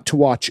want to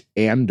watch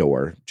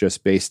Andor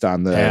just based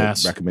on the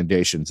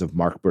recommendations of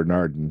Mark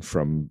Bernardin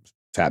from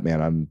Fat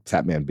Man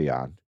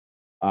Beyond.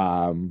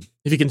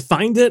 If you can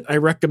find it, I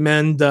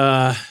recommend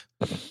it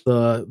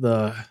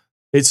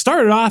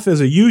started off as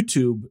a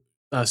YouTube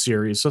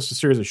series, so it's a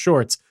series of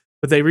shorts,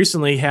 but they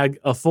recently had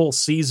a full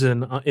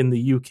season in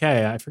the UK.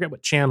 I forget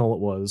what channel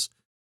it was,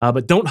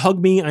 but Don't Hug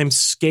Me, I'm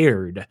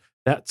Scared.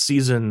 That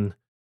season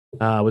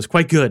was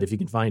quite good if you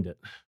can find it.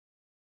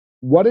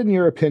 What, in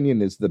your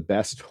opinion, is the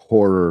best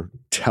horror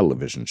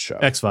television show?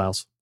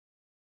 X-Files.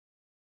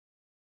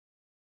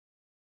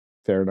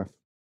 Fair enough.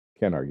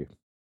 Can't argue.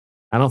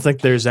 I don't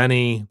think there's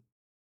anything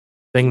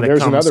that there's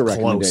comes another close.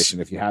 Recommendation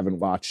if you haven't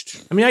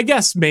watched. I mean, I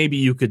guess maybe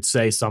you could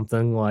say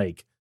something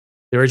like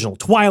the original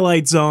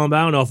Twilight Zone, but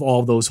I don't know if all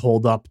of those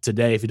hold up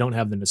today if you don't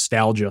have the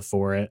nostalgia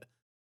for it.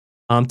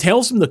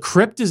 Tales from the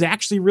Crypt is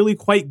actually really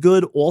quite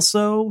good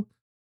also.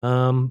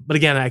 But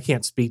again, I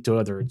can't speak to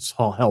whether it's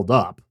all held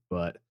up,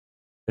 but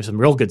there's some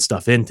real good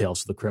stuff in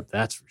Tales from the Crypt,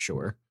 that's for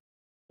sure.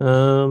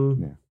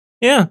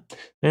 Yeah.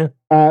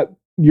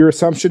 Your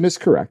assumption is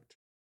correct.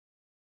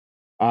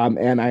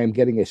 And I am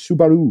getting a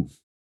Subaru.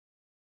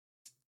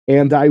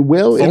 And I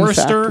will,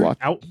 Forester, in fact, watch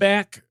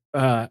Outback,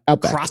 Outback.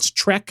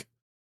 Crosstrek.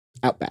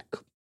 Outback.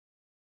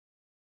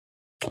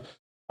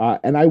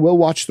 And I will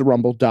watch the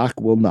Rumble. Doc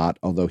will not,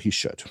 although he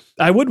should.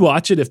 I would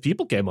watch it if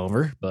people came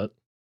over, but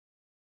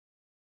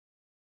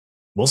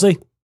we'll see.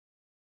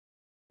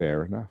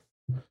 Fair enough.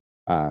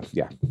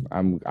 Yeah,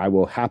 I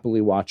will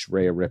happily watch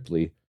Rhea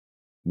Ripley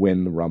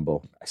win the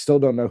Rumble. I still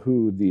don't know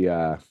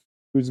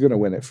who's going to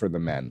win it for the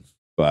men,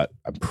 but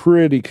I'm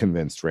pretty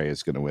convinced Rhea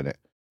is going to win it.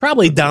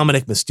 Probably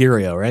Dominic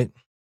Mysterio, right?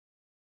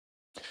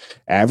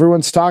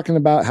 Everyone's talking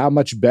about how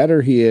much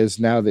better he is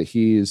now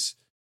that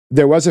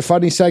there was a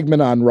funny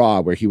segment on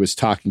Raw where he was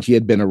talking. He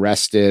had been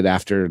arrested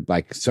after,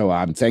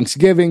 on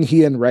Thanksgiving,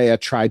 he and Rhea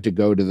tried to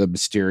go to the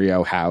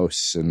Mysterio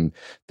house, and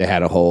they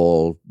had a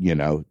whole,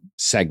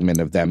 segment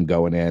of them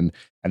going in.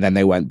 And then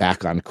they went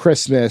back on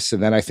Christmas,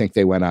 and then I think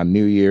they went on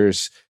New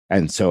Year's.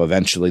 And so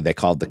eventually they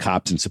called the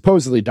cops, and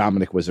supposedly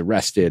Dominic was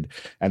arrested.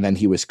 And then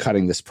he was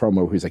cutting this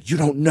promo where he's like, "You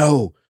don't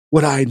know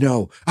what I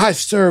know. I've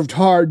served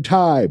hard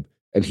time."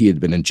 And he had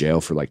been in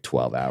jail for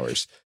 12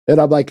 hours. And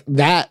I'm like,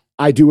 that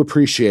I do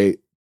appreciate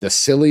the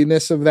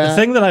silliness of that. The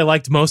thing that I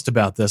liked most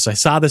about this, I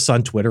saw this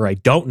on Twitter. I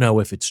don't know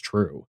if it's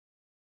true.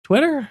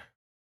 Twitter?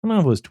 I don't know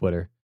if it was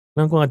Twitter.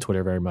 I don't go on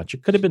Twitter very much.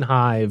 It could have been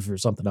Hive or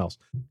something else.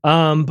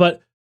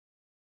 But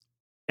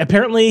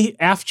apparently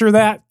after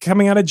that,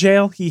 coming out of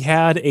jail, he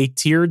had a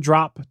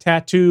teardrop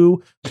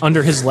tattoo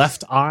under his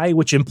left eye,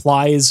 which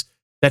implies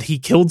that he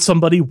killed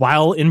somebody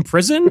while in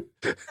prison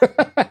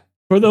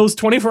for those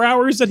 24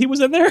 hours that he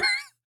was in there.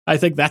 I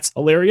think that's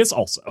hilarious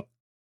also.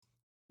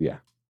 Yeah.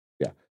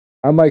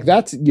 I'm like,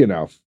 that's,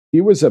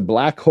 he was a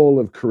black hole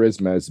of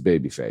charisma as a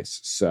babyface.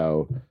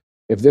 So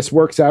if this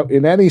works out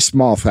in any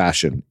small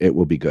fashion, it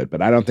will be good.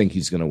 But I don't think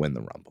he's going to win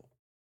the Rumble.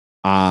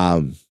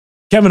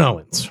 Kevin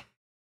Owens.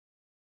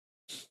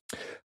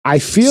 I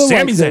feel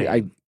Sami like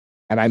Zayn.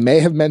 and I may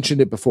have mentioned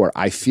it before,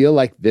 I feel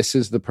like this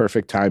is the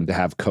perfect time to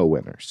have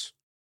co-winners.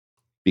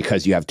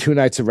 Because you have 2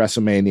 nights of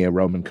WrestleMania.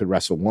 Roman could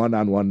wrestle one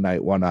on one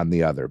night, one on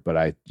the other.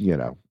 But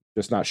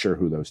just not sure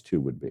who those 2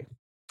 would be.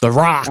 The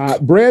Rock.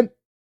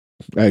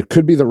 It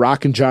could be The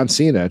Rock and John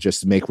Cena,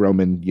 just to make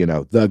Roman,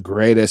 the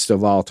greatest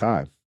of all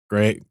time.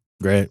 Great.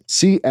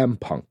 CM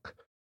Punk.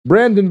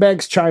 Brandon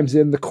Banks chimes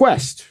in the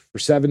quest for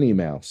 7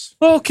 emails.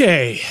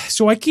 Okay,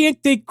 so I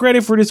can't take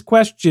credit for this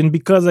question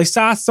because I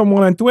saw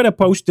someone on Twitter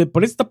post it,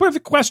 but it's the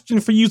perfect question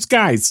for you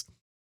guys.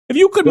 If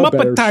you could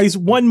Muppetize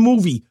one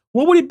movie,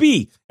 what would it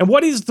be? And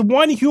what is the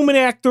one human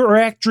actor or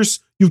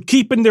actress you'd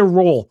keep in their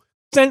role?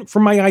 Sent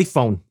from my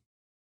iPhone.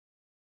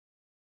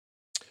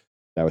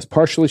 That was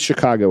partially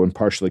Chicago and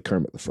partially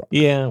Kermit the Frog.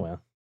 Yeah,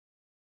 well.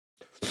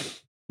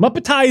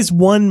 Muppetize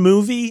one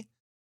movie?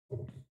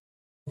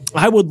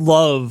 I would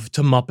love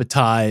to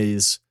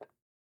Muppetize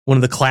one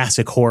of the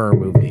classic horror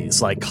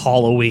movies like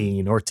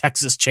Halloween or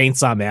Texas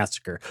Chainsaw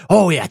Massacre.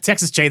 Oh, yeah,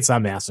 Texas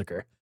Chainsaw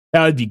Massacre.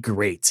 That would be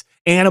great.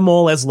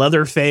 Animal as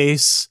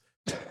Leatherface.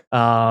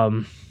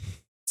 And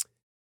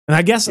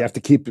I guess you have to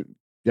keep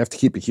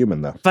it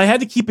human, though. If I had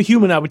to keep a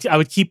human, I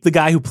would keep the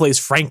guy who plays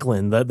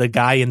Franklin, the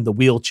guy in the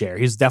wheelchair.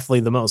 He's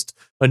definitely the most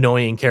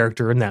annoying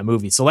character in that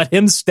movie. So let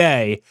him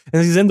stay.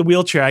 And he's in the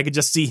wheelchair. I could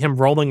just see him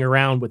rolling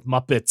around with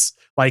Muppets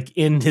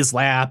in his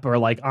lap or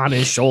on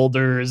his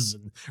shoulders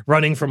and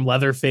running from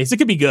Leatherface. It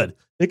could be good.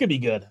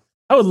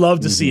 I would love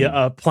to see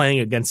playing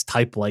against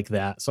type like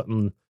that.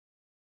 Something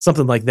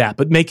like that.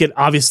 But make it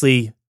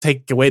obviously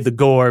take away the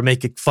gore,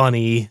 make it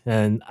funny.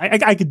 And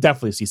I could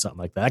definitely see something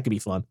like that. That could be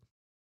fun.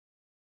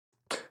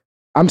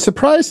 I'm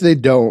surprised they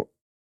don't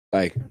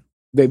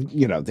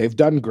they've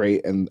done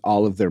great and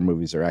all of their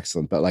movies are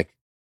excellent, but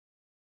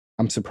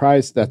I'm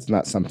surprised that's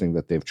not something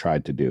that they've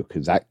tried to do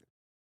because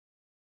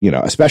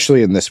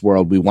especially in this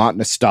world, we want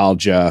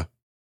nostalgia.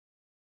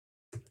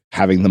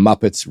 Having the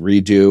Muppets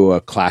redo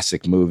a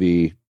classic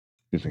movie.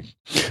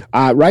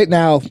 Right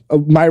now,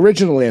 my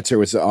original answer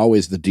was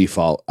always the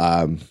default.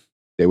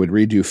 They would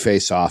redo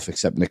Face Off,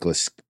 except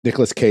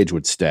Nicolas Cage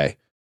would stay,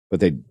 but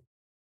they'd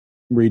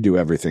redo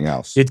everything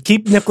else. You'd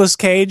keep Nicolas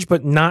Cage,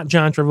 but not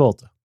John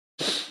Travolta.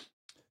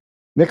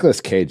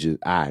 Nicolas Cage is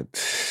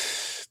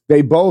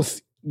they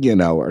both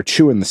are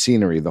chewing the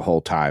scenery the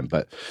whole time,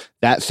 but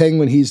that thing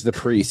when he's the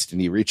priest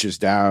and he reaches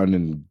down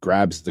and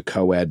grabs the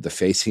co-ed, the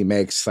face he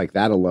makes,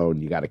 that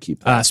alone, you got to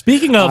keep that.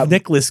 Speaking of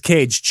Nicolas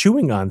Cage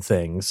chewing on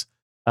things,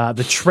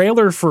 the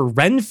trailer for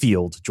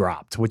Renfield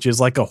dropped, which is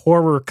a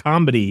horror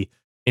comedy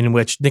in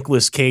which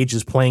Nicolas Cage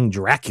is playing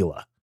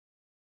Dracula.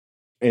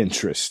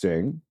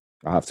 Interesting.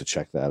 I'll have to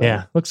check that out.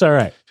 Yeah, looks all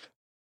right.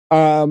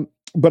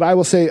 But I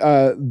will say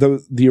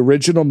the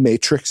original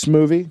Matrix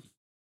movie,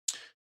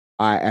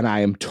 and I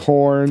am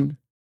torn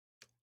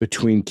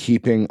between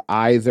keeping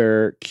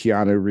either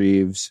Keanu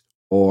Reeves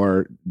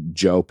or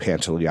Joe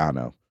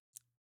Pantoliano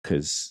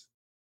because,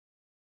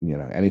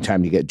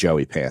 anytime you get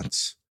Joey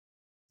Pants.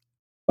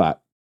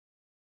 But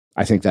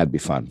I think that'd be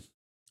fun.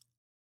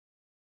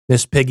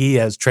 Miss Piggy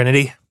as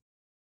Trinity?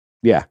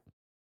 Yeah.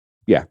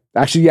 Yeah.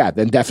 Actually, yeah,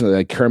 then definitely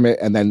like Kermit,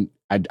 and then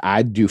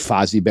I'd do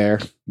Fozzie Bear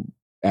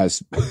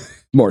as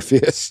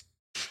Morpheus.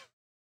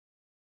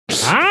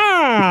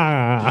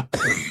 Ah,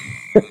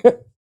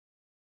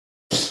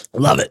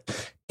 love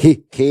it.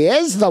 He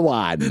is the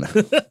one.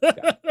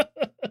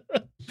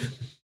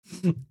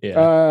 Yeah.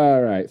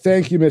 All right.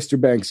 Thank you, Mr.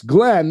 Banks.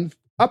 Glenn,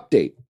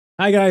 update.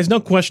 Hi, guys. No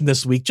question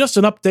this week. Just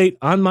an update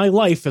on my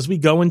life as we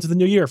go into the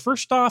new year.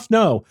 First off,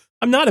 no,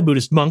 I'm not a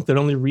Buddhist monk that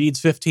only reads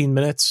 15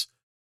 minutes,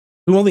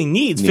 who only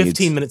needs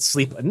 15 minutes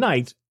sleep a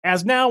night,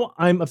 as now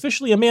I'm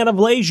officially a man of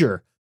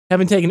leisure,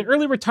 having taken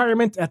early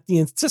retirement at the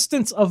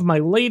insistence of my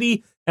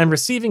lady and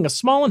receiving a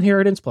small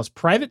inheritance plus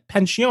private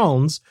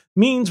pensions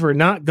means we're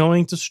not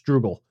going to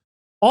struggle.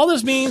 All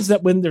this means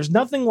that when there's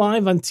nothing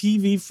live on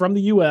TV from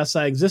the US,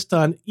 I exist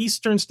on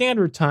Eastern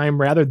Standard Time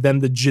rather than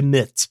the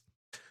Jamit.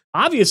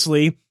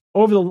 Obviously,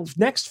 over the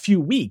next few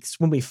weeks,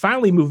 when we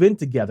finally move in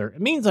together, it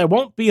means I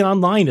won't be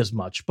online as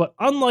much, but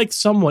unlike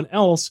someone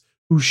else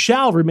who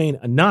shall remain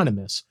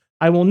anonymous,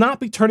 I will not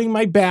be turning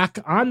my back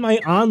on my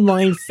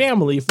online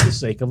family for the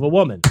sake of a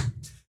woman.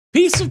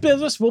 Piece of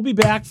Business will be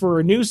back for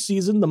a new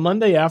season the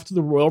Monday after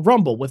the Royal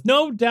Rumble, with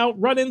no doubt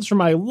run-ins from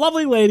my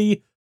lovely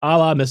lady, a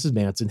la Mrs.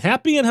 Manson.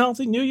 Happy and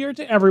healthy New Year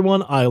to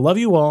everyone. I love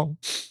you all.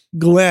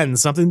 Glenn,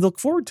 something to look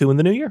forward to in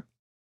the new year.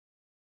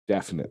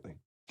 Definitely.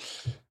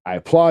 I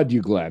applaud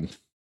you, Glenn.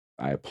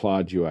 I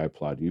applaud you.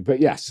 But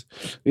yes,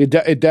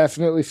 it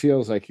definitely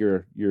feels like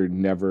you're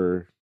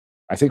never.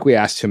 I think we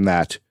asked him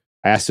that.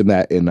 I asked him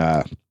that in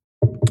a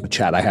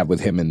chat I have with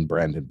him and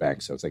Brandon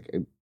Banks. I was like,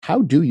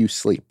 how do you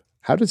sleep?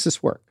 How does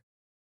this work?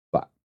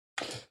 But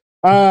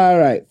all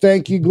right.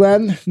 Thank you,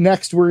 Glenn.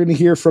 Next, we're going to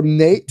hear from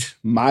Nate.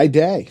 My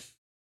day.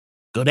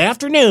 Good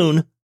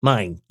afternoon,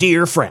 my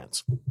dear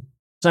friends.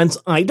 Since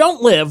I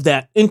don't live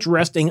that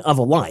interesting of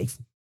a life,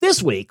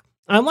 this week,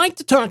 I'd like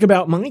to talk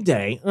about my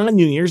day on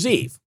New Year's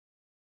Eve.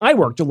 I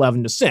worked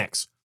 11 to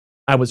 6.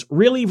 I was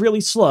really, really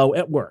slow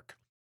at work.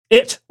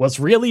 It was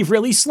really,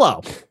 really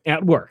slow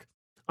at work.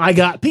 I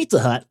got Pizza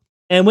Hut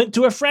and went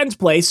to a friend's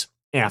place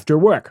after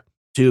work.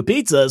 2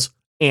 pizzas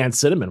and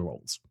cinnamon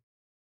rolls.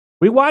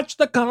 We watched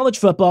the college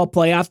football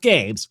playoff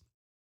games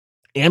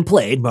and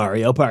played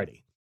Mario Party.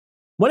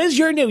 What is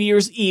your New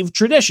Year's Eve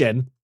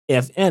tradition,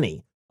 if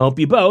any? Hope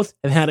you both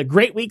have had a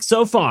great week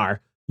so far.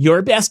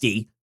 Your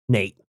bestie,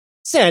 Nate.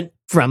 Sent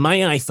from my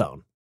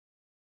iPhone.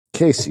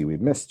 Casey, we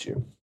missed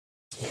you.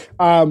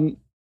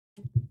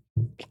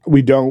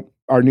 We don't.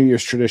 Our New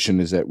Year's tradition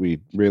is that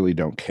we really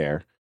don't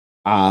care.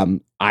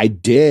 I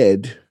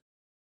did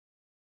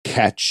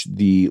catch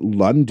the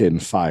London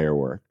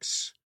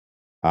fireworks,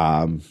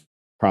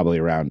 probably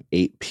around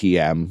 8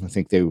 p.m. I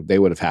think they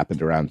would have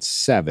happened around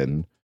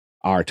 7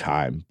 our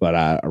time,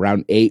 but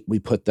around 8 we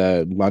put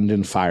the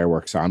London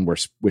fireworks on,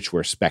 which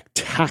were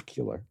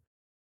spectacular.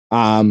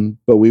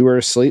 But we were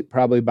asleep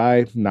probably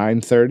by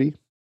 9:30. I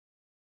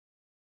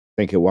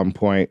think at one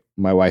point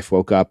my wife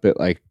woke up at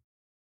like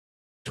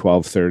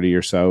 12:30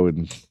 or so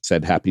and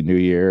said Happy New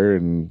Year,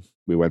 and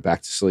we went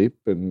back to sleep.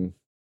 And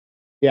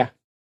yeah,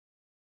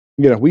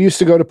 we used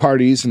to go to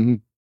parties and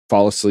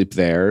fall asleep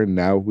there, and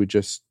now we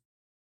just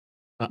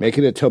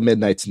making it till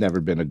midnight's never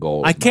been a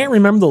goal. I can't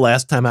remember the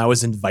last time I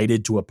was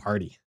invited to a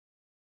party.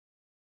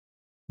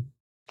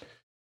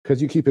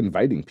 Because you keep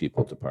inviting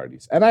people to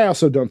parties. And I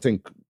also don't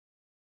think,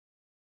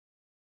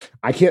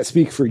 I can't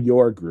speak for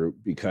your group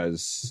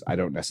because I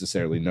don't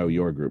necessarily know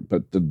your group,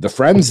 but the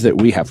friends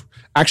that we have,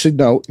 actually,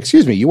 no,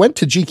 excuse me, you went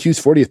to GQ's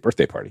 40th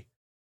birthday party.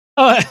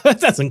 Oh, that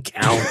doesn't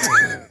count.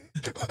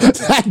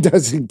 That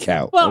doesn't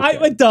count. Well,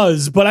 okay. It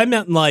does, but I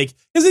meant like,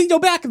 because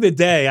back in the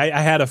day,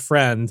 I had a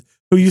friend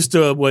who used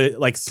to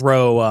like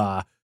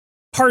throw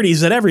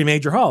parties at every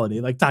major holiday,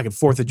 like talking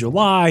 4th of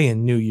July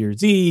and New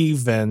Year's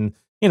Eve, and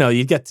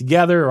you'd get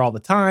together all the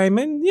time,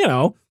 and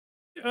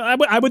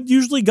I would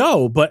usually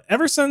go. But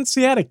ever since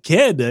he had a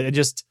kid, it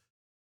just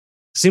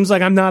seems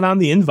like I'm not on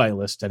the invite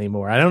list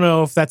anymore. I don't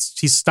know if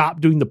he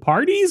stopped doing the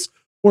parties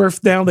or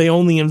if now they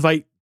only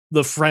invite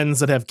the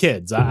friends that have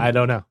kids. I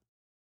don't know.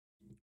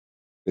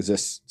 Is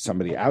this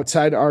somebody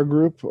outside our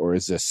group or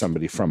is this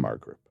somebody from our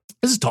group?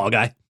 This is a tall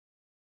guy.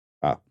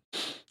 Oh,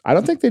 I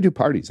don't think they do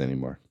parties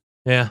anymore.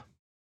 Yeah.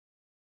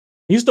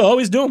 He used to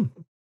always do them.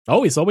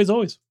 Always.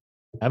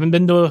 Haven't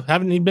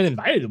even been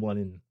invited to one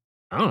in,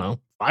 I don't know,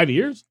 5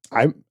 years.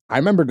 I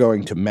remember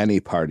going to many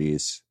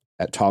parties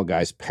at Tall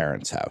Guy's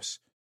parents' house,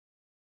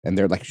 and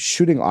they're like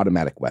shooting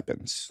automatic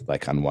weapons,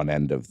 like on one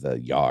end of the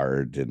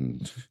yard.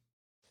 And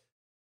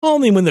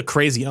only when the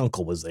crazy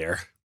uncle was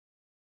there.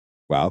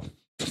 Well,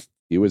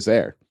 he was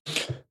there,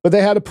 but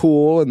they had a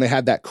pool and they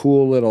had that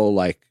cool little,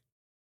 like,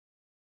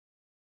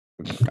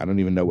 I don't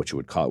even know what you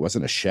would call it. It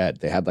wasn't a shed.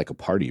 They had like a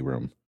party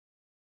room.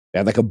 They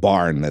had like a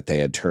barn that they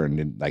had turned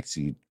in, like,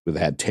 see, they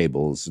had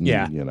tables. And,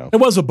 yeah, it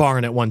was a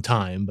barn at one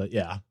time, but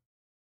yeah.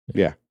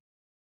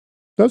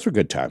 Those were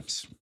good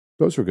times.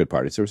 Those were good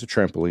parties. There was a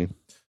trampoline.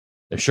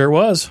 There sure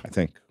was. I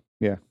think.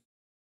 Yeah.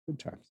 Good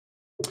times.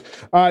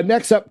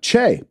 Next up,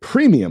 Che,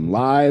 premium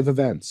live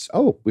events.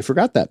 Oh, we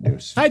forgot that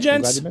news. Hi, I'm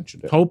gents. glad you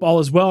mentioned it. Hope all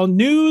is well.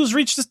 News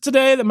reached us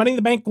today that Money in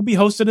the Bank will be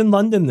hosted in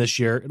London this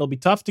year. It'll be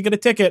tough to get a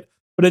ticket,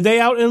 but a day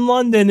out in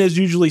London is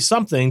usually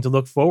something to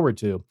look forward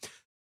to.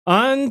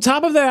 On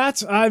top of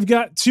that, I've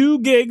got 2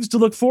 gigs to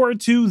look forward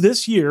to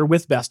this year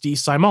with Bestie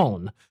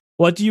Simone.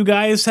 What do you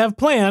guys have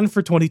planned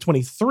for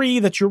 2023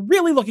 that you're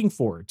really looking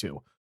forward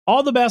to?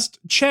 All the best,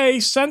 Che,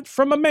 sent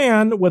from a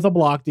man with a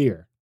blocked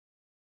ear.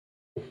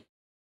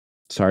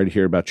 Sorry to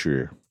hear about your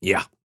ear.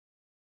 Yeah.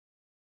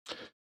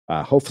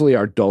 Hopefully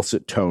our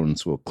dulcet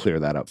tones will clear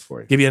that up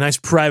for you. Give you a nice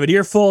private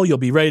earful. You'll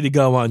be ready to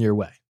go on your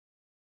way.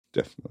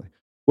 Definitely.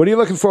 What are you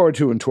looking forward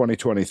to in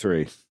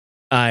 2023?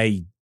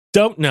 I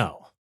don't know.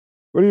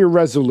 What are your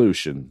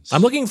resolutions?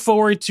 I'm looking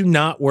forward to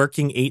not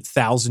working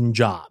 8,000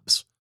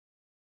 jobs.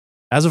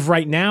 As of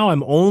right now,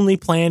 I'm only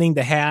planning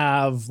to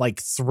have like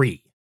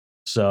 3.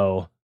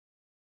 So.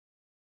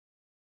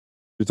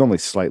 It's only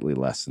slightly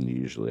less than you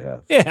usually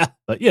have. Yeah,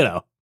 but you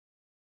know.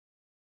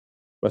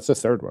 What's the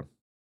third one?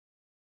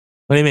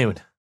 What do you mean?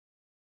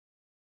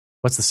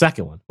 What's the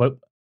second one? What?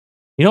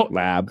 You know,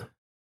 Lab.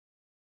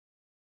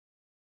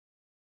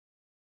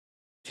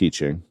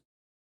 Teaching.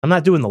 I'm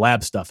not doing the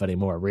lab stuff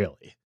anymore,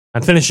 really.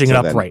 I'm finishing it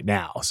up right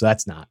now, so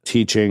that's not.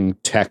 Teaching,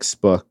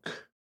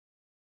 textbook.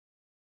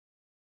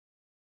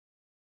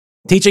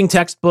 Teaching,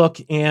 textbook,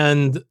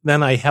 and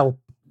then I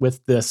help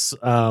with this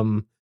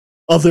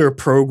other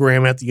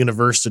program at the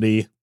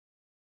university.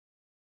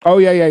 Oh,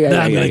 yeah.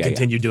 That I'm going to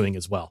continue doing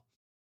as well.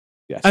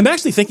 Yes. I'm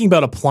actually thinking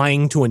about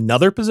applying to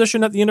another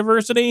position at the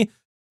university.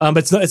 But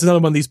it's another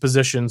one of these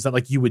positions that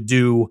like you would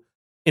do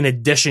in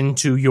addition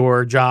to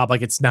your job.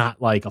 Like it's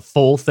not like a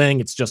full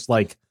thing. It's just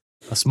like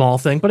a small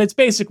thing, but it's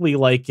basically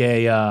like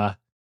a,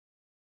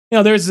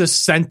 there's this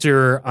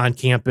center on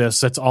campus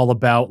that's all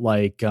about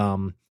like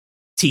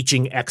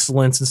teaching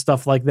excellence and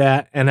stuff like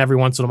that. And every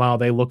once in a while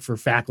they look for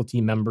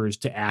faculty members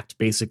to act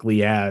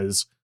basically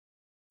as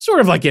sort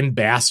of like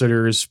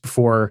ambassadors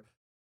for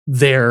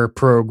their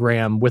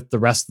program with the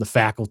rest of the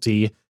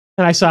faculty.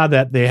 And I saw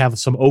that they have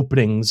some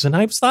openings, and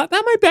I thought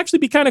that might actually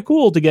be kind of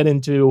cool to get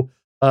into,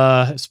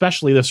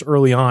 especially this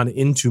early on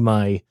into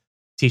my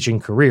teaching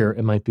career.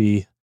 It might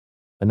be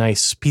a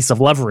nice piece of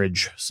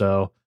leverage.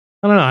 So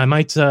I don't know. I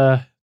might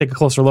take a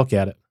closer look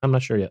at it. I'm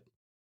not sure yet.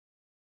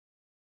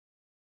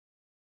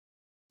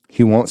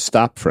 He won't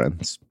stop,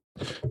 friends.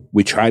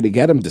 We try to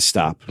get him to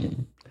stop,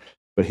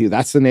 but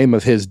that's the name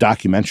of his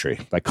documentary.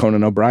 Like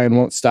Conan O'Brien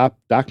won't stop,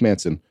 Doc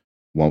Manson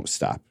won't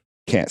stop.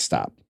 Can't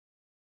stop.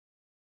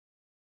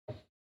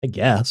 I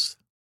guess.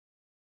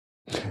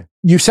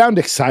 You sound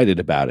excited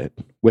about it,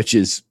 which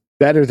is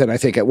better than I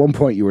think at one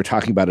point you were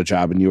talking about a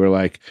job and you were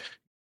like,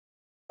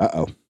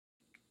 uh-oh.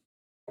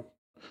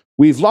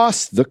 We've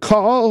lost the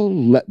call.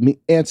 Let me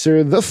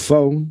answer the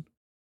phone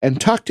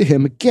and talk to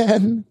him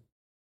again.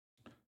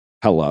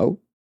 Hello?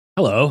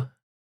 Hello.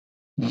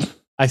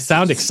 I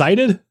sound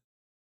excited?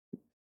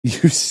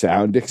 You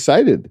sound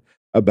excited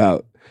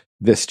about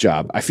this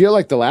job. I feel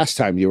like the last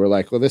time you were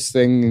like, well, this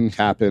thing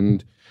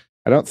happened.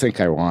 I don't think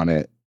I want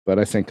it, but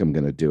I think I'm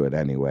going to do it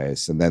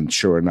anyways. And then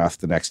sure enough,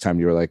 the next time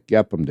you were like,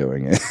 yep, I'm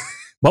doing it.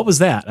 What was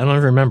that? I don't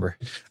even remember.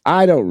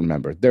 I don't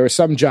remember. There was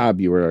some job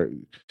you were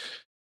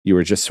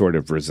just sort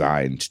of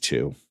resigned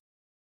to.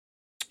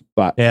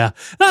 But yeah,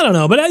 I don't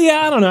know. But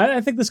I don't know.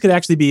 I think this could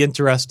actually be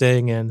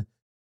interesting. And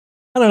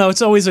I don't know.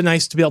 It's always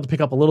nice to be able to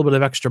pick up a little bit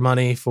of extra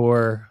money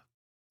for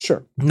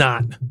sure,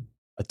 not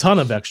a ton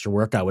of extra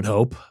work, I would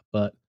hope,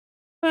 but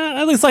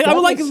at least I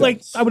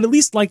would at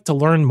least like to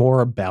learn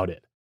more about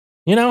it.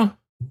 You know?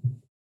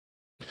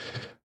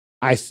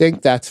 I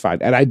think that's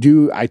fine. And I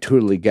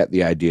totally get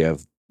the idea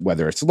of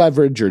whether it's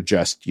leverage or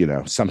just,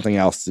 something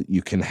else that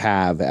you can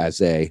have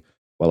as I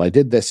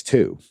did this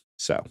too.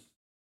 So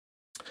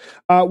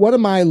what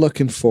am I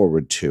looking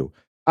forward to?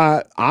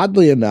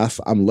 Oddly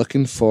enough, I'm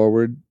looking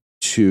forward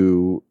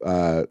to,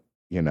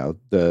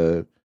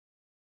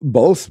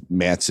 both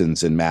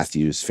Mansons and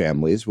Matthews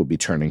families will be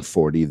turning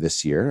 40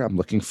 this year. I'm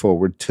looking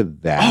forward to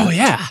that. Oh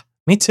yeah,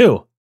 me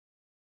too.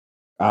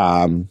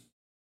 I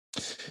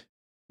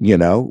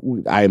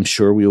am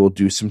sure we will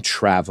do some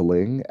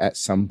traveling at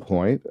some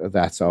point.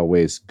 That's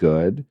always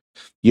good.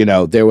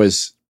 There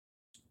was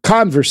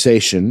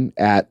conversation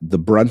at the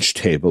brunch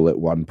table at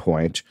one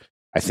point.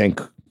 I think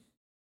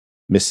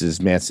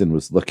Mrs. Manson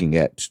was looking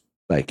at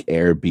like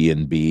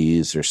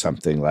Airbnbs or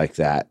something like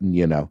that.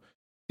 And,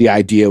 the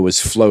idea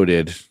was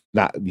floated,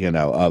 what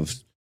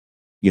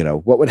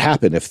would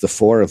happen if the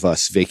 4 of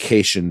us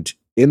vacationed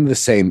in the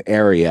same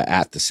area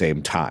at the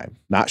same time,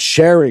 not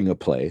sharing a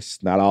place,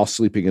 not all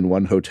sleeping in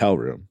one hotel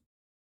room.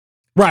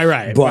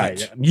 Right. But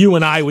right. You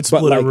and I would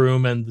split a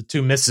room, and the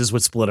 2 misses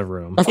would split a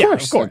room. Of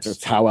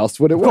course. How else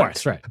would it work?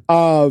 Of course, right.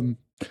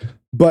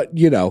 But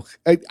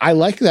I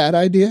like that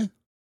idea.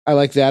 I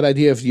like that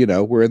idea of,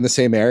 we're in the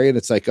same area and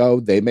it's like,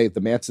 oh, the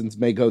Mansons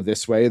may go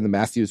this way and the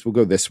Matthews will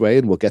go this way,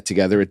 and we'll get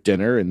together at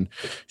dinner and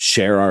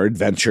share our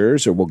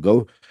adventures, or we'll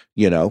go,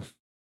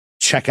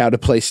 check out a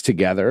place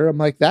together. I'm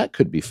like, that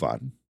could be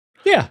fun.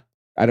 Yeah.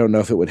 I don't know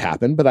if it would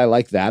happen, but I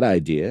like that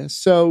idea.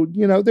 So,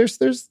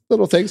 there's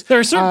little things. There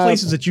are certain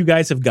places that you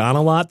guys have gone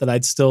a lot that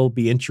I'd still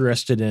be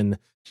interested in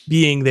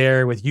being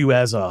there with you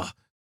as a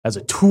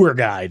tour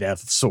guide of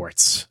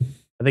sorts.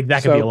 I think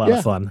that could be a lot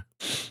of fun.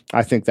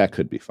 I think that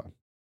could be fun.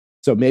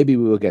 So maybe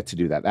we will get to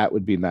do that. That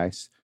would be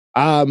nice.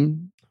 While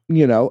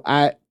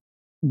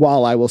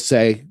I will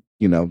say,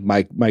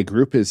 my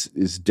group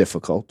is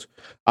difficult.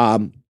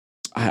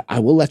 I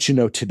will let you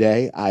know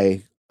today,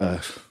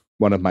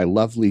 one of my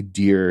lovely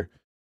dear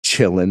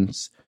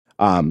Chillins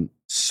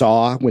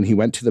saw, when he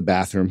went to the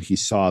bathroom, he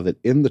saw that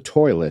in the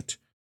toilet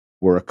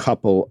were a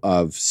couple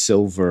of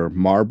silver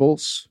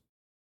marbles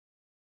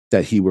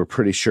that he were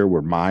pretty sure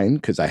were mine,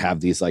 because I have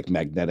these like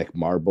magnetic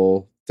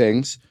marble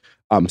things.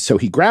 So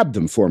he grabbed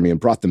them for me and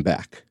brought them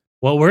back.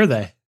 What were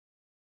they?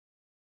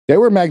 They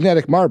were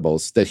magnetic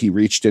marbles that he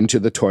reached into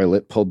the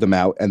toilet, pulled them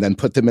out, and then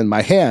put them in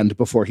my hand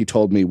before he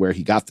told me where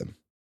he got them.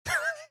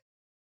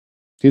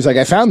 He was like,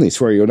 I found these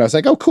for you. And I was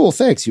like, oh, cool,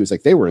 thanks. He was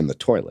like, they were in the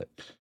toilet.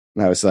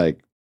 And I was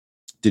like,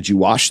 did you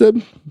wash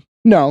them?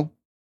 No.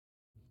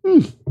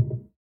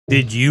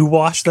 Did you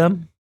wash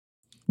them?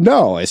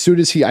 No. As soon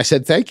as I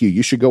said, thank you,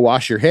 you should go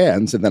wash your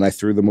hands. And then I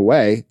threw them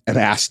away and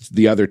asked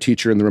the other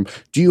teacher in the room,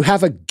 do you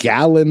have a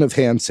gallon of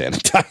hand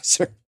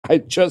sanitizer? I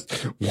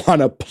just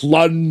want to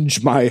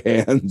plunge my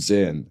hands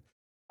in.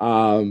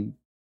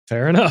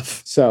 Fair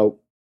enough. So,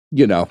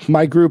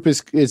 my group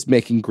is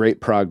making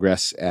great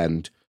progress,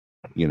 and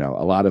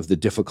a lot of the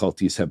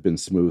difficulties have been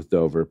smoothed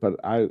over, but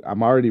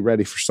I'm already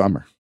ready for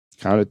summer.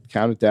 Count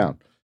it down.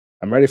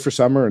 I'm ready for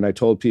summer. And I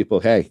told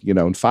people, hey,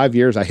 in 5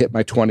 years, I hit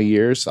my 20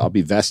 years. I'll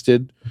be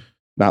vested,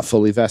 not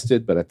fully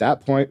vested. But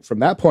from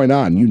that point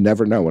on, you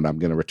never know when I'm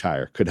going to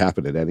retire. Could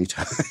happen at any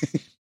time.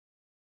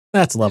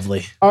 That's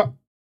lovely.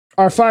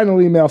 Our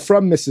final email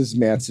from Mrs.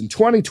 Manson,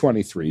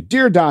 2023.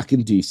 Dear Doc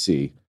in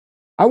DC,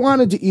 I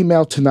wanted to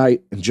email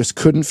tonight and just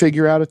couldn't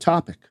figure out a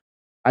topic.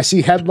 I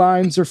see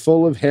headlines are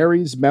full of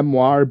Harry's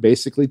memoir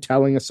basically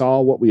telling us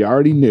all what we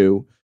already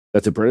knew,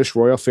 that the British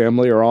royal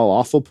family are all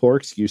awful poor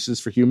excuses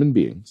for human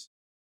beings.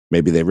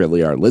 Maybe they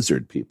really are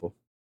lizard people.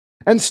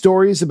 And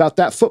stories about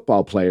that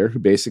football player who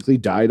basically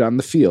died on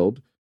the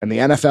field, and the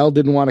NFL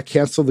didn't want to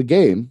cancel the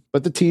game,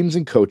 but the teams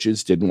and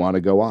coaches didn't want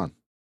to go on.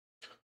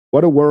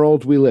 What a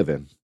world we live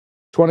in.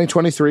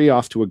 2023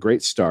 off to a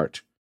great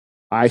start.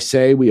 I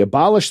say we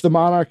abolish the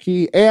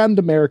monarchy and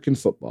American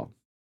football.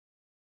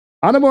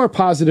 On a more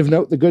positive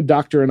note, the good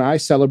doctor and I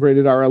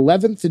celebrated our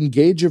 11th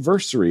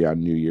engage-iversary on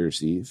New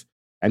Year's Eve,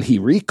 and he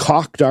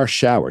re-caulked our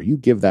shower. You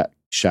give that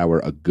shower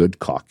a good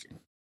caulking.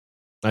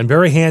 I'm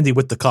very handy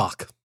with the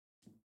caulk.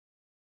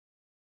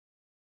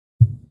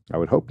 I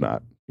would hope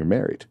not. You're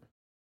married.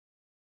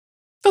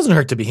 Doesn't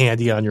hurt to be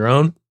handy on your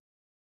own.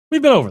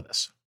 We've been over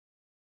this.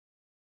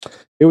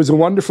 It was a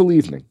wonderful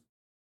evening.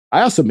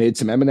 I also made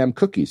some M&M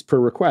cookies per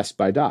request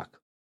by Doc.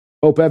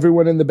 Hope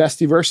everyone in the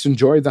Bestiverse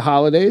enjoyed the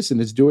holidays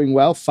and is doing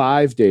well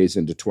 5 days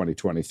into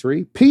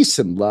 2023. Peace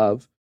and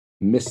love,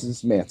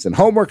 Mrs. Manson.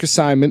 Homework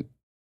assignment.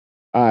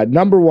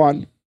 Number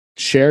 1,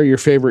 share your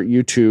favorite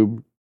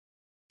YouTube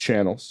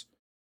channels.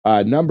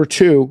 Number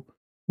 2,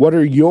 what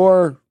are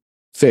your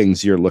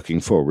things you're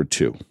looking forward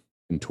to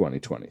in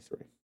 2023?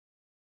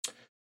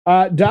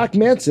 Doc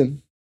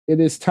Manson, it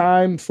is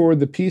time for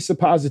the piece of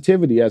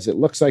positivity, as it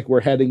looks like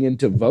we're heading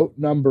into vote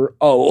number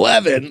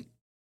 11.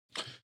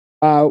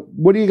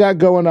 What do you got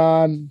going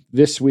on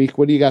this week?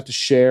 What do you got to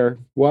share?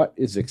 What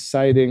is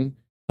exciting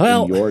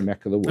in your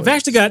neck of the woods? I've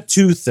actually got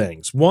 2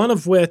 things, one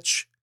of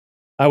which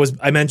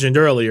I mentioned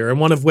earlier, and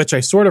one of which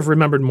I sort of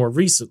remembered more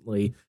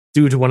recently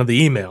due to one of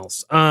the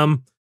emails.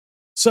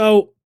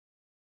 So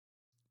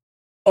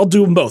I'll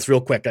do them both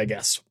real quick, I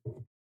guess.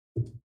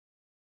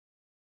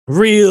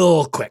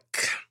 Real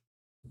quick.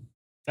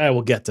 I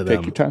will get to them.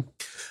 Take your time.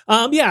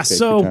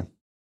 So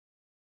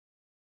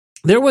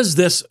there was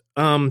this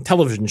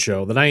television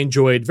show that I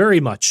enjoyed very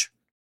much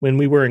when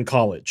we were in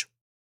college.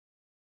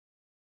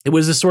 It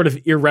was this sort of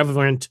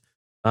irreverent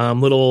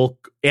little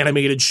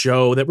animated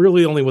show that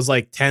really only was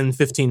like 10,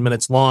 15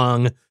 minutes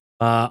long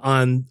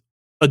on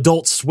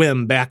Adult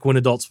Swim, back when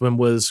Adult Swim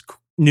was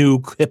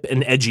new, hip,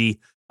 and edgy.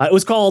 It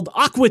was called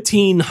Aqua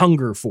Teen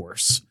Hunger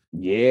Force.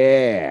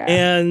 Yeah.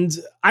 And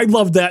I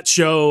loved that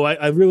show.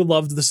 I really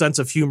loved the sense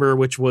of humor,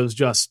 which was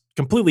just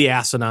completely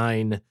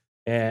asinine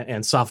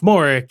and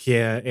sophomoric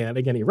and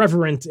again,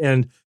 irreverent.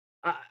 And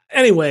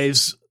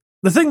anyways,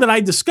 the thing that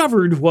I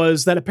discovered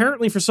was that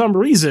apparently for some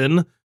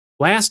reason,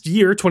 last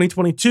year,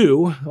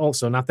 2022,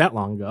 also not that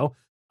long ago,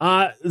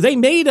 they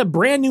made a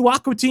brand new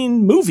Aqua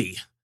Teen movie.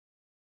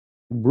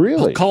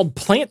 Really? Called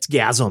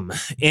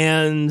Plantgasm.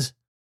 And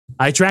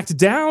I tracked it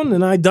down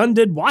and I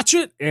did watch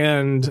it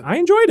and I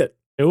enjoyed it.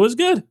 It was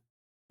good. It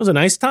was a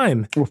nice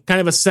time.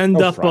 Kind of a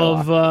send up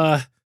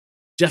of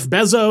Jeff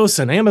Bezos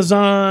and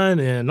Amazon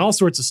and all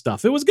sorts of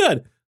stuff. It was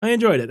good. I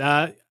enjoyed it.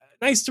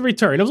 Nice to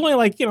return. It was only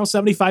like,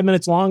 75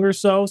 minutes long or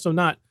so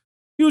not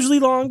hugely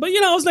long, but it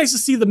was nice to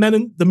see the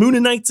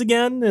Mooninites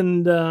again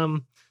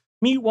and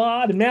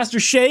Meatwad and Master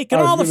Shake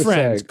and all the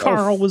friends.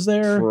 Carl was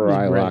there.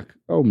 Frylock.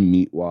 Oh,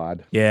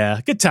 Meatwad.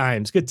 Yeah, good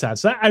times, good times.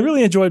 So I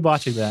really enjoyed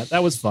watching that.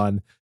 That was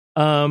fun.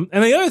 And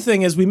the other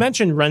thing is, we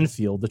mentioned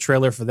Renfield, the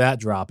trailer for that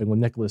dropping with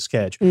Nicolas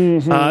Cage.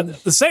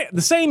 The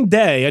same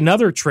day,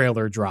 another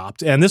trailer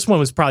dropped, and this one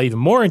was probably even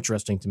more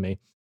interesting to me.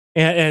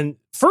 And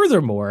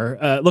furthermore,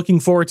 looking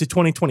forward to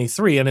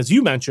 2023, and as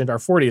you mentioned, our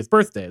 40th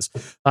birthdays.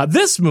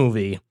 This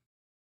movie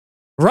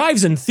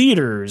arrives in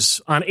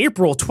theaters on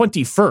April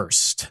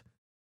 21st.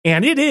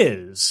 And it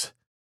is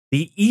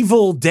The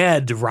Evil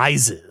Dead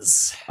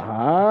Rises.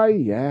 Ah,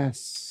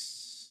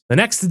 yes. The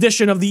next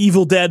edition of the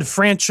Evil Dead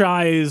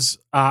franchise.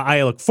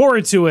 I look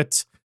forward to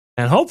it.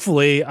 And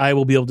hopefully I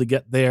will be able to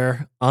get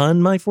there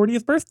on my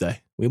 40th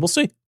birthday. We will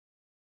see.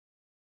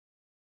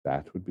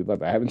 That would be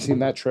lovely. I haven't seen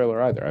that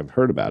trailer either. I've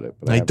heard about it.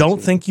 But I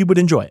don't think you would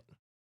enjoy it.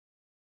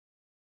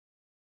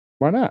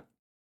 Why not?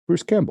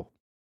 Bruce Campbell.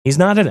 He's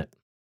not in it.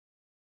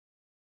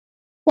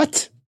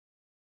 What?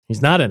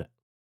 He's not in it.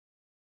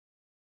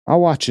 I'll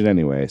watch it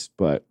anyways,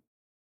 but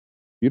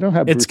you don't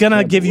have. It's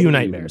gonna give you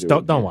nightmares.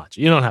 Don't watch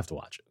it. You don't have to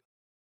watch it.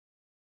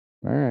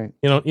 All right.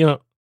 You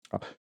know.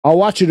 I'll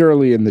watch it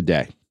early in the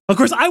day. Of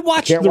course, I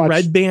watched the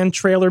Red Band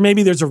trailer.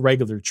 Maybe there's a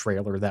regular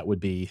trailer that would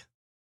be.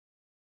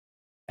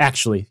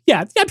 Actually,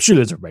 yeah, I'm sure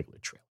there's a regular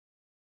trailer.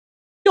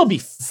 You'll be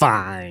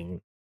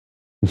fine.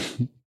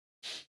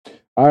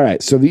 All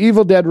right. So The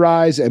Evil Dead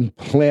Rise and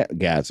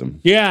Plantgasm.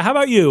 Yeah. How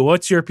about you?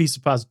 What's your piece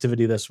of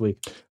positivity this week?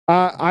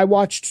 I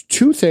watched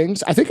two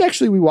things. I think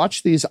actually we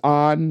watched these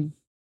on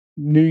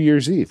New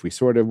Year's Eve. We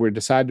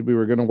decided we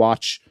were going to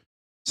watch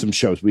some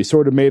shows. We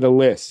sort of made a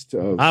list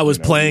of. I was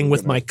playing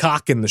with my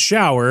cock in the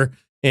shower,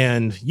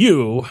 and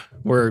you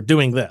were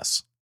doing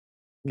this.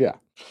 Yeah.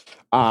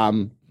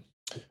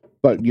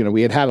 But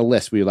we had a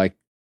list. We wrote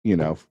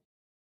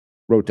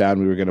down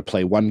we were going to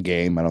play one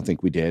game. I don't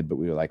think we did, but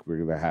we were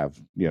going to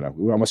have, we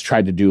almost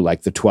tried to do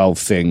like the 12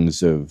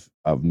 things of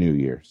New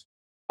Year's.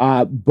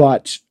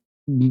 But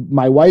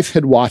my wife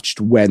had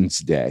watched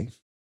Wednesday.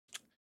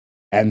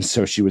 And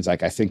so she was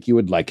like, I think you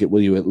would like it.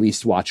 Will you at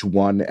least watch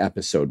one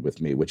episode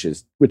with me? Which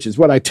is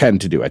what I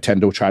tend to do. I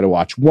tend to try to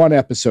watch one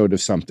episode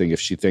of something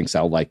if she thinks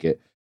I'll like it.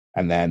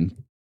 And then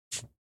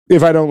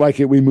if I don't like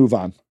it, we move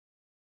on.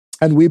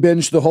 And we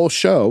binged the whole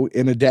show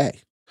in a day.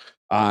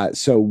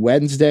 So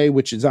Wednesday,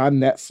 which is on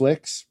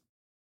Netflix,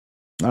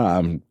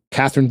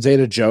 Catherine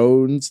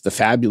Zeta-Jones, the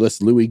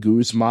fabulous Louis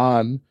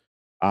Guzman.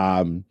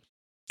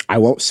 I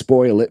won't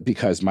spoil it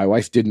because my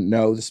wife didn't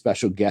know the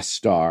special guest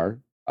star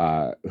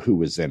who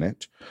was in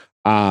it.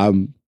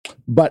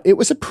 But it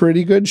was a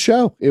pretty good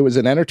show. It was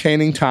an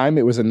entertaining time.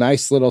 It was a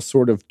nice little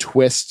sort of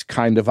twist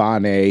kind of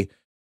on a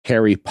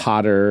Harry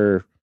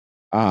Potter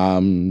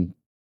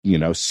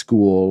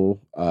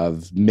school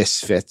of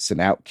misfits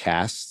and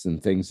outcasts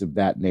and things of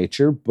that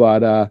nature.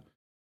 But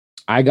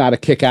I got a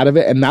kick out of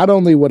it. And not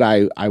only would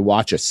I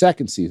watch a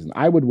second season,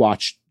 I would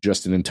watch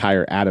just an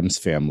entire Addams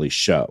Family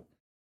show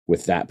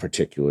with that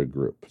particular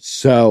group.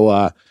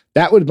 So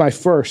that was my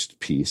first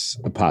piece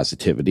of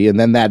positivity. And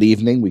then that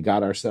evening, we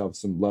got ourselves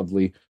some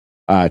lovely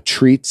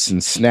treats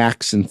and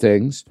snacks and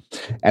things.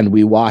 And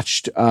we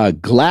watched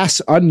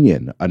Glass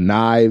Onion, a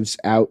Knives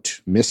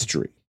Out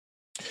mystery.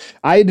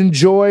 I had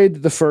enjoyed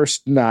the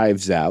first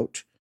Knives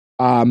Out,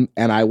 and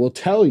I will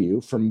tell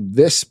you from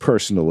this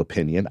personal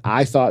opinion,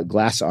 I thought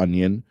Glass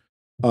Onion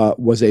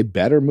was a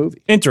better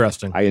movie.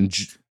 Interesting.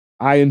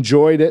 I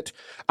enjoyed it.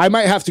 I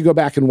might have to go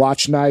back and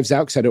watch Knives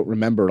Out because I don't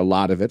remember a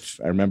lot of it.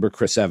 I remember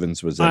Chris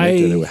Evans was in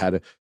it, and it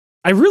had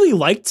I really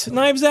liked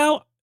Knives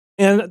Out,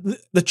 and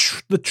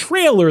the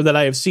trailer that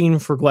I have seen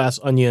for Glass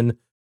Onion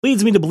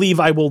leads me to believe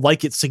I will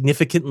like it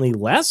significantly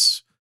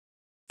less.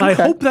 Okay. I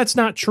hope that's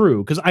not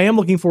true because I am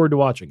looking forward to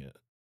watching it.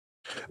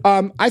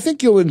 I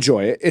think you'll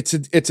enjoy it.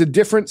 It's a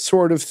different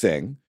sort of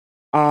thing,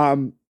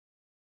 and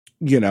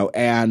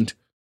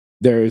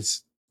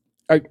there's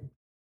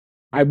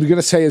I'm going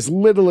to say as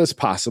little as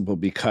possible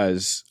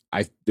because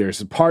there's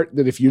a part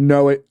that if you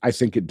know it, I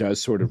think it does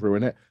sort of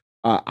ruin it.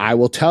 I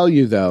will tell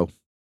you though,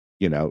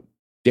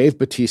 Dave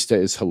Bautista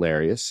is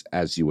hilarious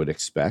as you would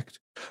expect.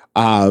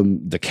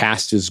 The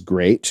cast is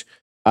great.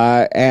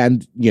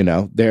 And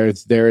there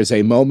is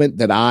a moment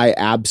that I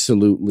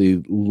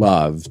absolutely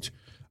loved.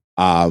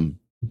 And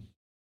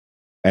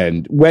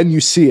when you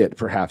see it,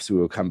 perhaps we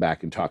will come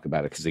back and talk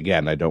about it. Cause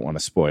again, I don't want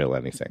to spoil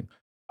anything.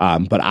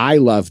 But I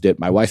loved it.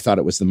 My wife thought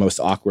it was the most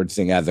awkward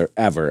thing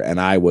ever. And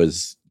I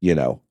was,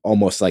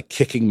 almost like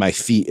kicking my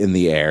feet in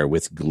the air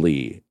with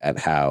glee at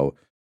how,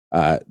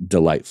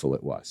 delightful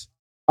it was.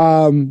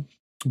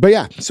 But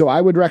yeah, so I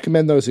would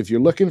recommend those if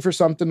you're looking for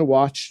something to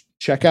watch,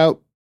 check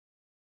out,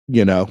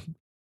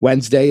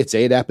 Wednesday, it's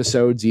 8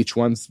 episodes. Each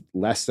one's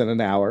less than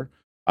an hour.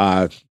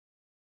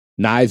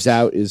 Knives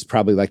Out is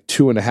probably like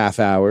 2.5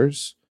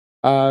 hours.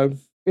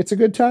 It's a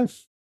good time.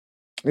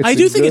 I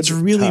do think it's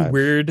really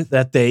weird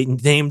that they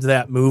named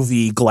that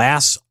movie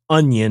Glass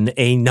Onion,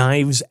 a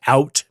Knives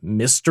Out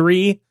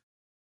mystery.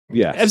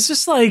 Yeah. It's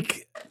just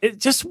like,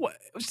 it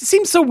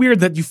seems so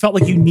weird that you felt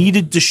like you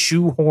needed to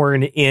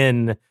shoehorn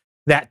in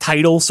that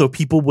title so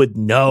people would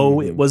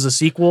know it was a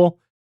sequel.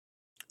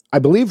 I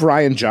believe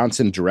Rian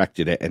Johnson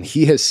directed it, and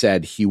he has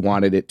said he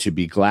wanted it to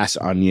be Glass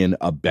Onion,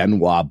 a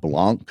Benoit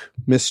Blanc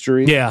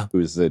mystery. Yeah.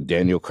 Who's the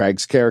Daniel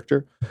Craig's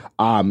character.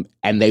 And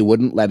they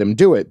wouldn't let him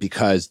do it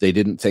because they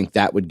didn't think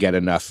that would get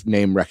enough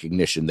name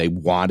recognition. They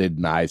wanted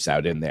Knives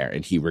Out in there,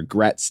 and he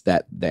regrets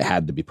that they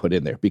had to be put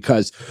in there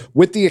because,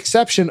 with the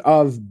exception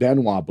of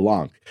Benoit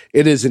Blanc,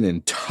 it is an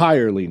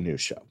entirely new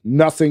show.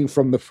 Nothing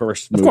from the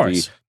first movie. Of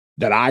course.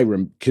 That I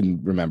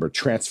can remember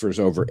transfers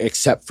over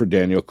except for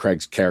Daniel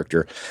Craig's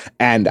character.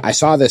 And I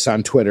saw this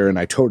on Twitter and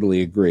I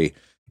totally agree.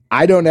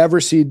 I don't ever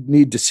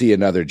need to see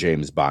another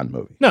James Bond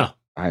movie. No.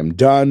 I am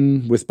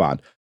done with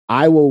Bond.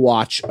 I will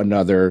watch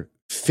another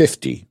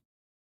 50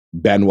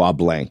 Benoit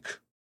Blanc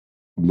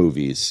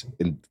movies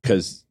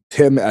because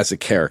him as a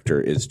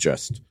character is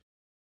just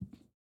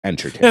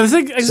entertaining. Yeah,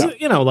 the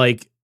thing,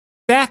 like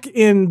back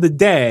in the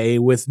day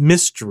with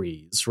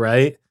mysteries,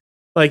 right?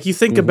 Like you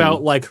think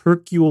about like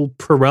Hercule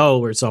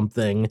Poirot or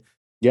something,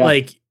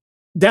 like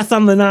Death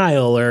on the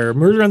Nile or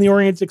Murder on the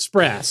Orient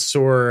Express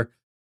or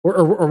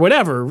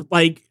whatever.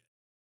 Like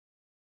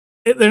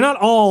they're not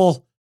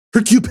all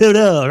Hercule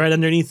Poirot right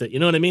underneath it. You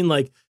know what I mean?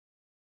 Like,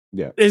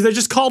 they're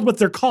just called what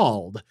they're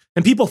called,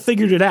 and people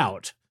figured it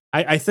out.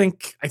 I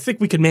think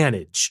we can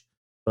manage,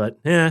 but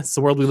it's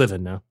the world we live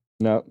in now.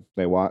 No,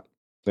 they want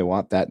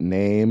that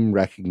name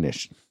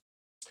recognition.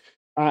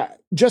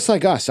 Just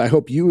like us, I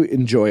hope you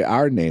enjoy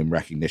our name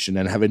recognition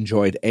and have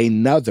enjoyed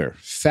another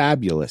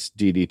fabulous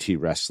DDT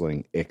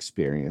wrestling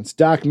experience.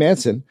 Doc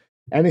Manson,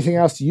 anything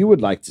else you would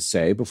like to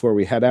say before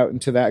we head out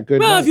into that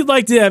good night? If you'd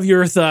like to have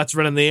your thoughts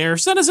run in the air,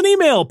 send us an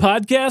email,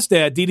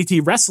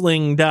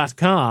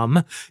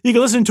 podcast@ddtwrestling.com. You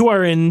can listen to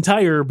our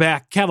entire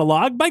back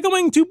catalog by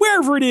going to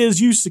wherever it is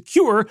you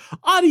secure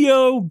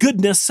audio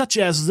goodness such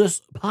as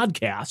this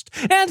podcast.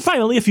 And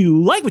finally, if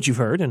you like what you've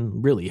heard,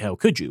 and really, how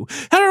could you,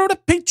 head over to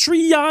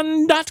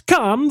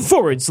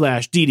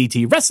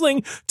patreon.com/DDT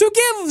Wrestling to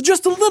give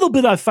just a little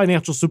bit of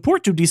financial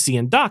support to DC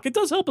and Doc. It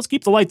does help us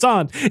keep the lights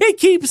on. It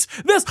keeps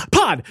this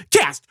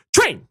podcast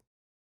train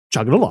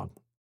chugging along.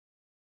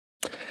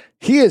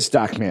 He is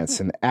Doc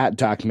Manson at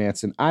Doc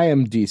Manson. I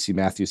am DC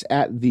Matthews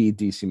at the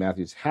DC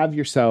Matthews. Have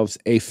yourselves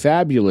a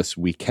fabulous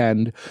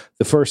weekend.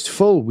 The first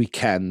full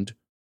weekend,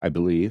 I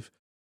believe,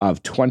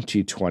 of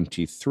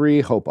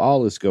 2023. Hope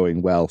all is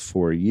going well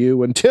for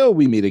you. Until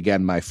we meet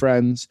again, my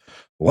friends,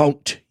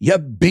 won't you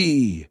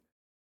be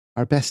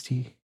our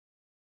bestie?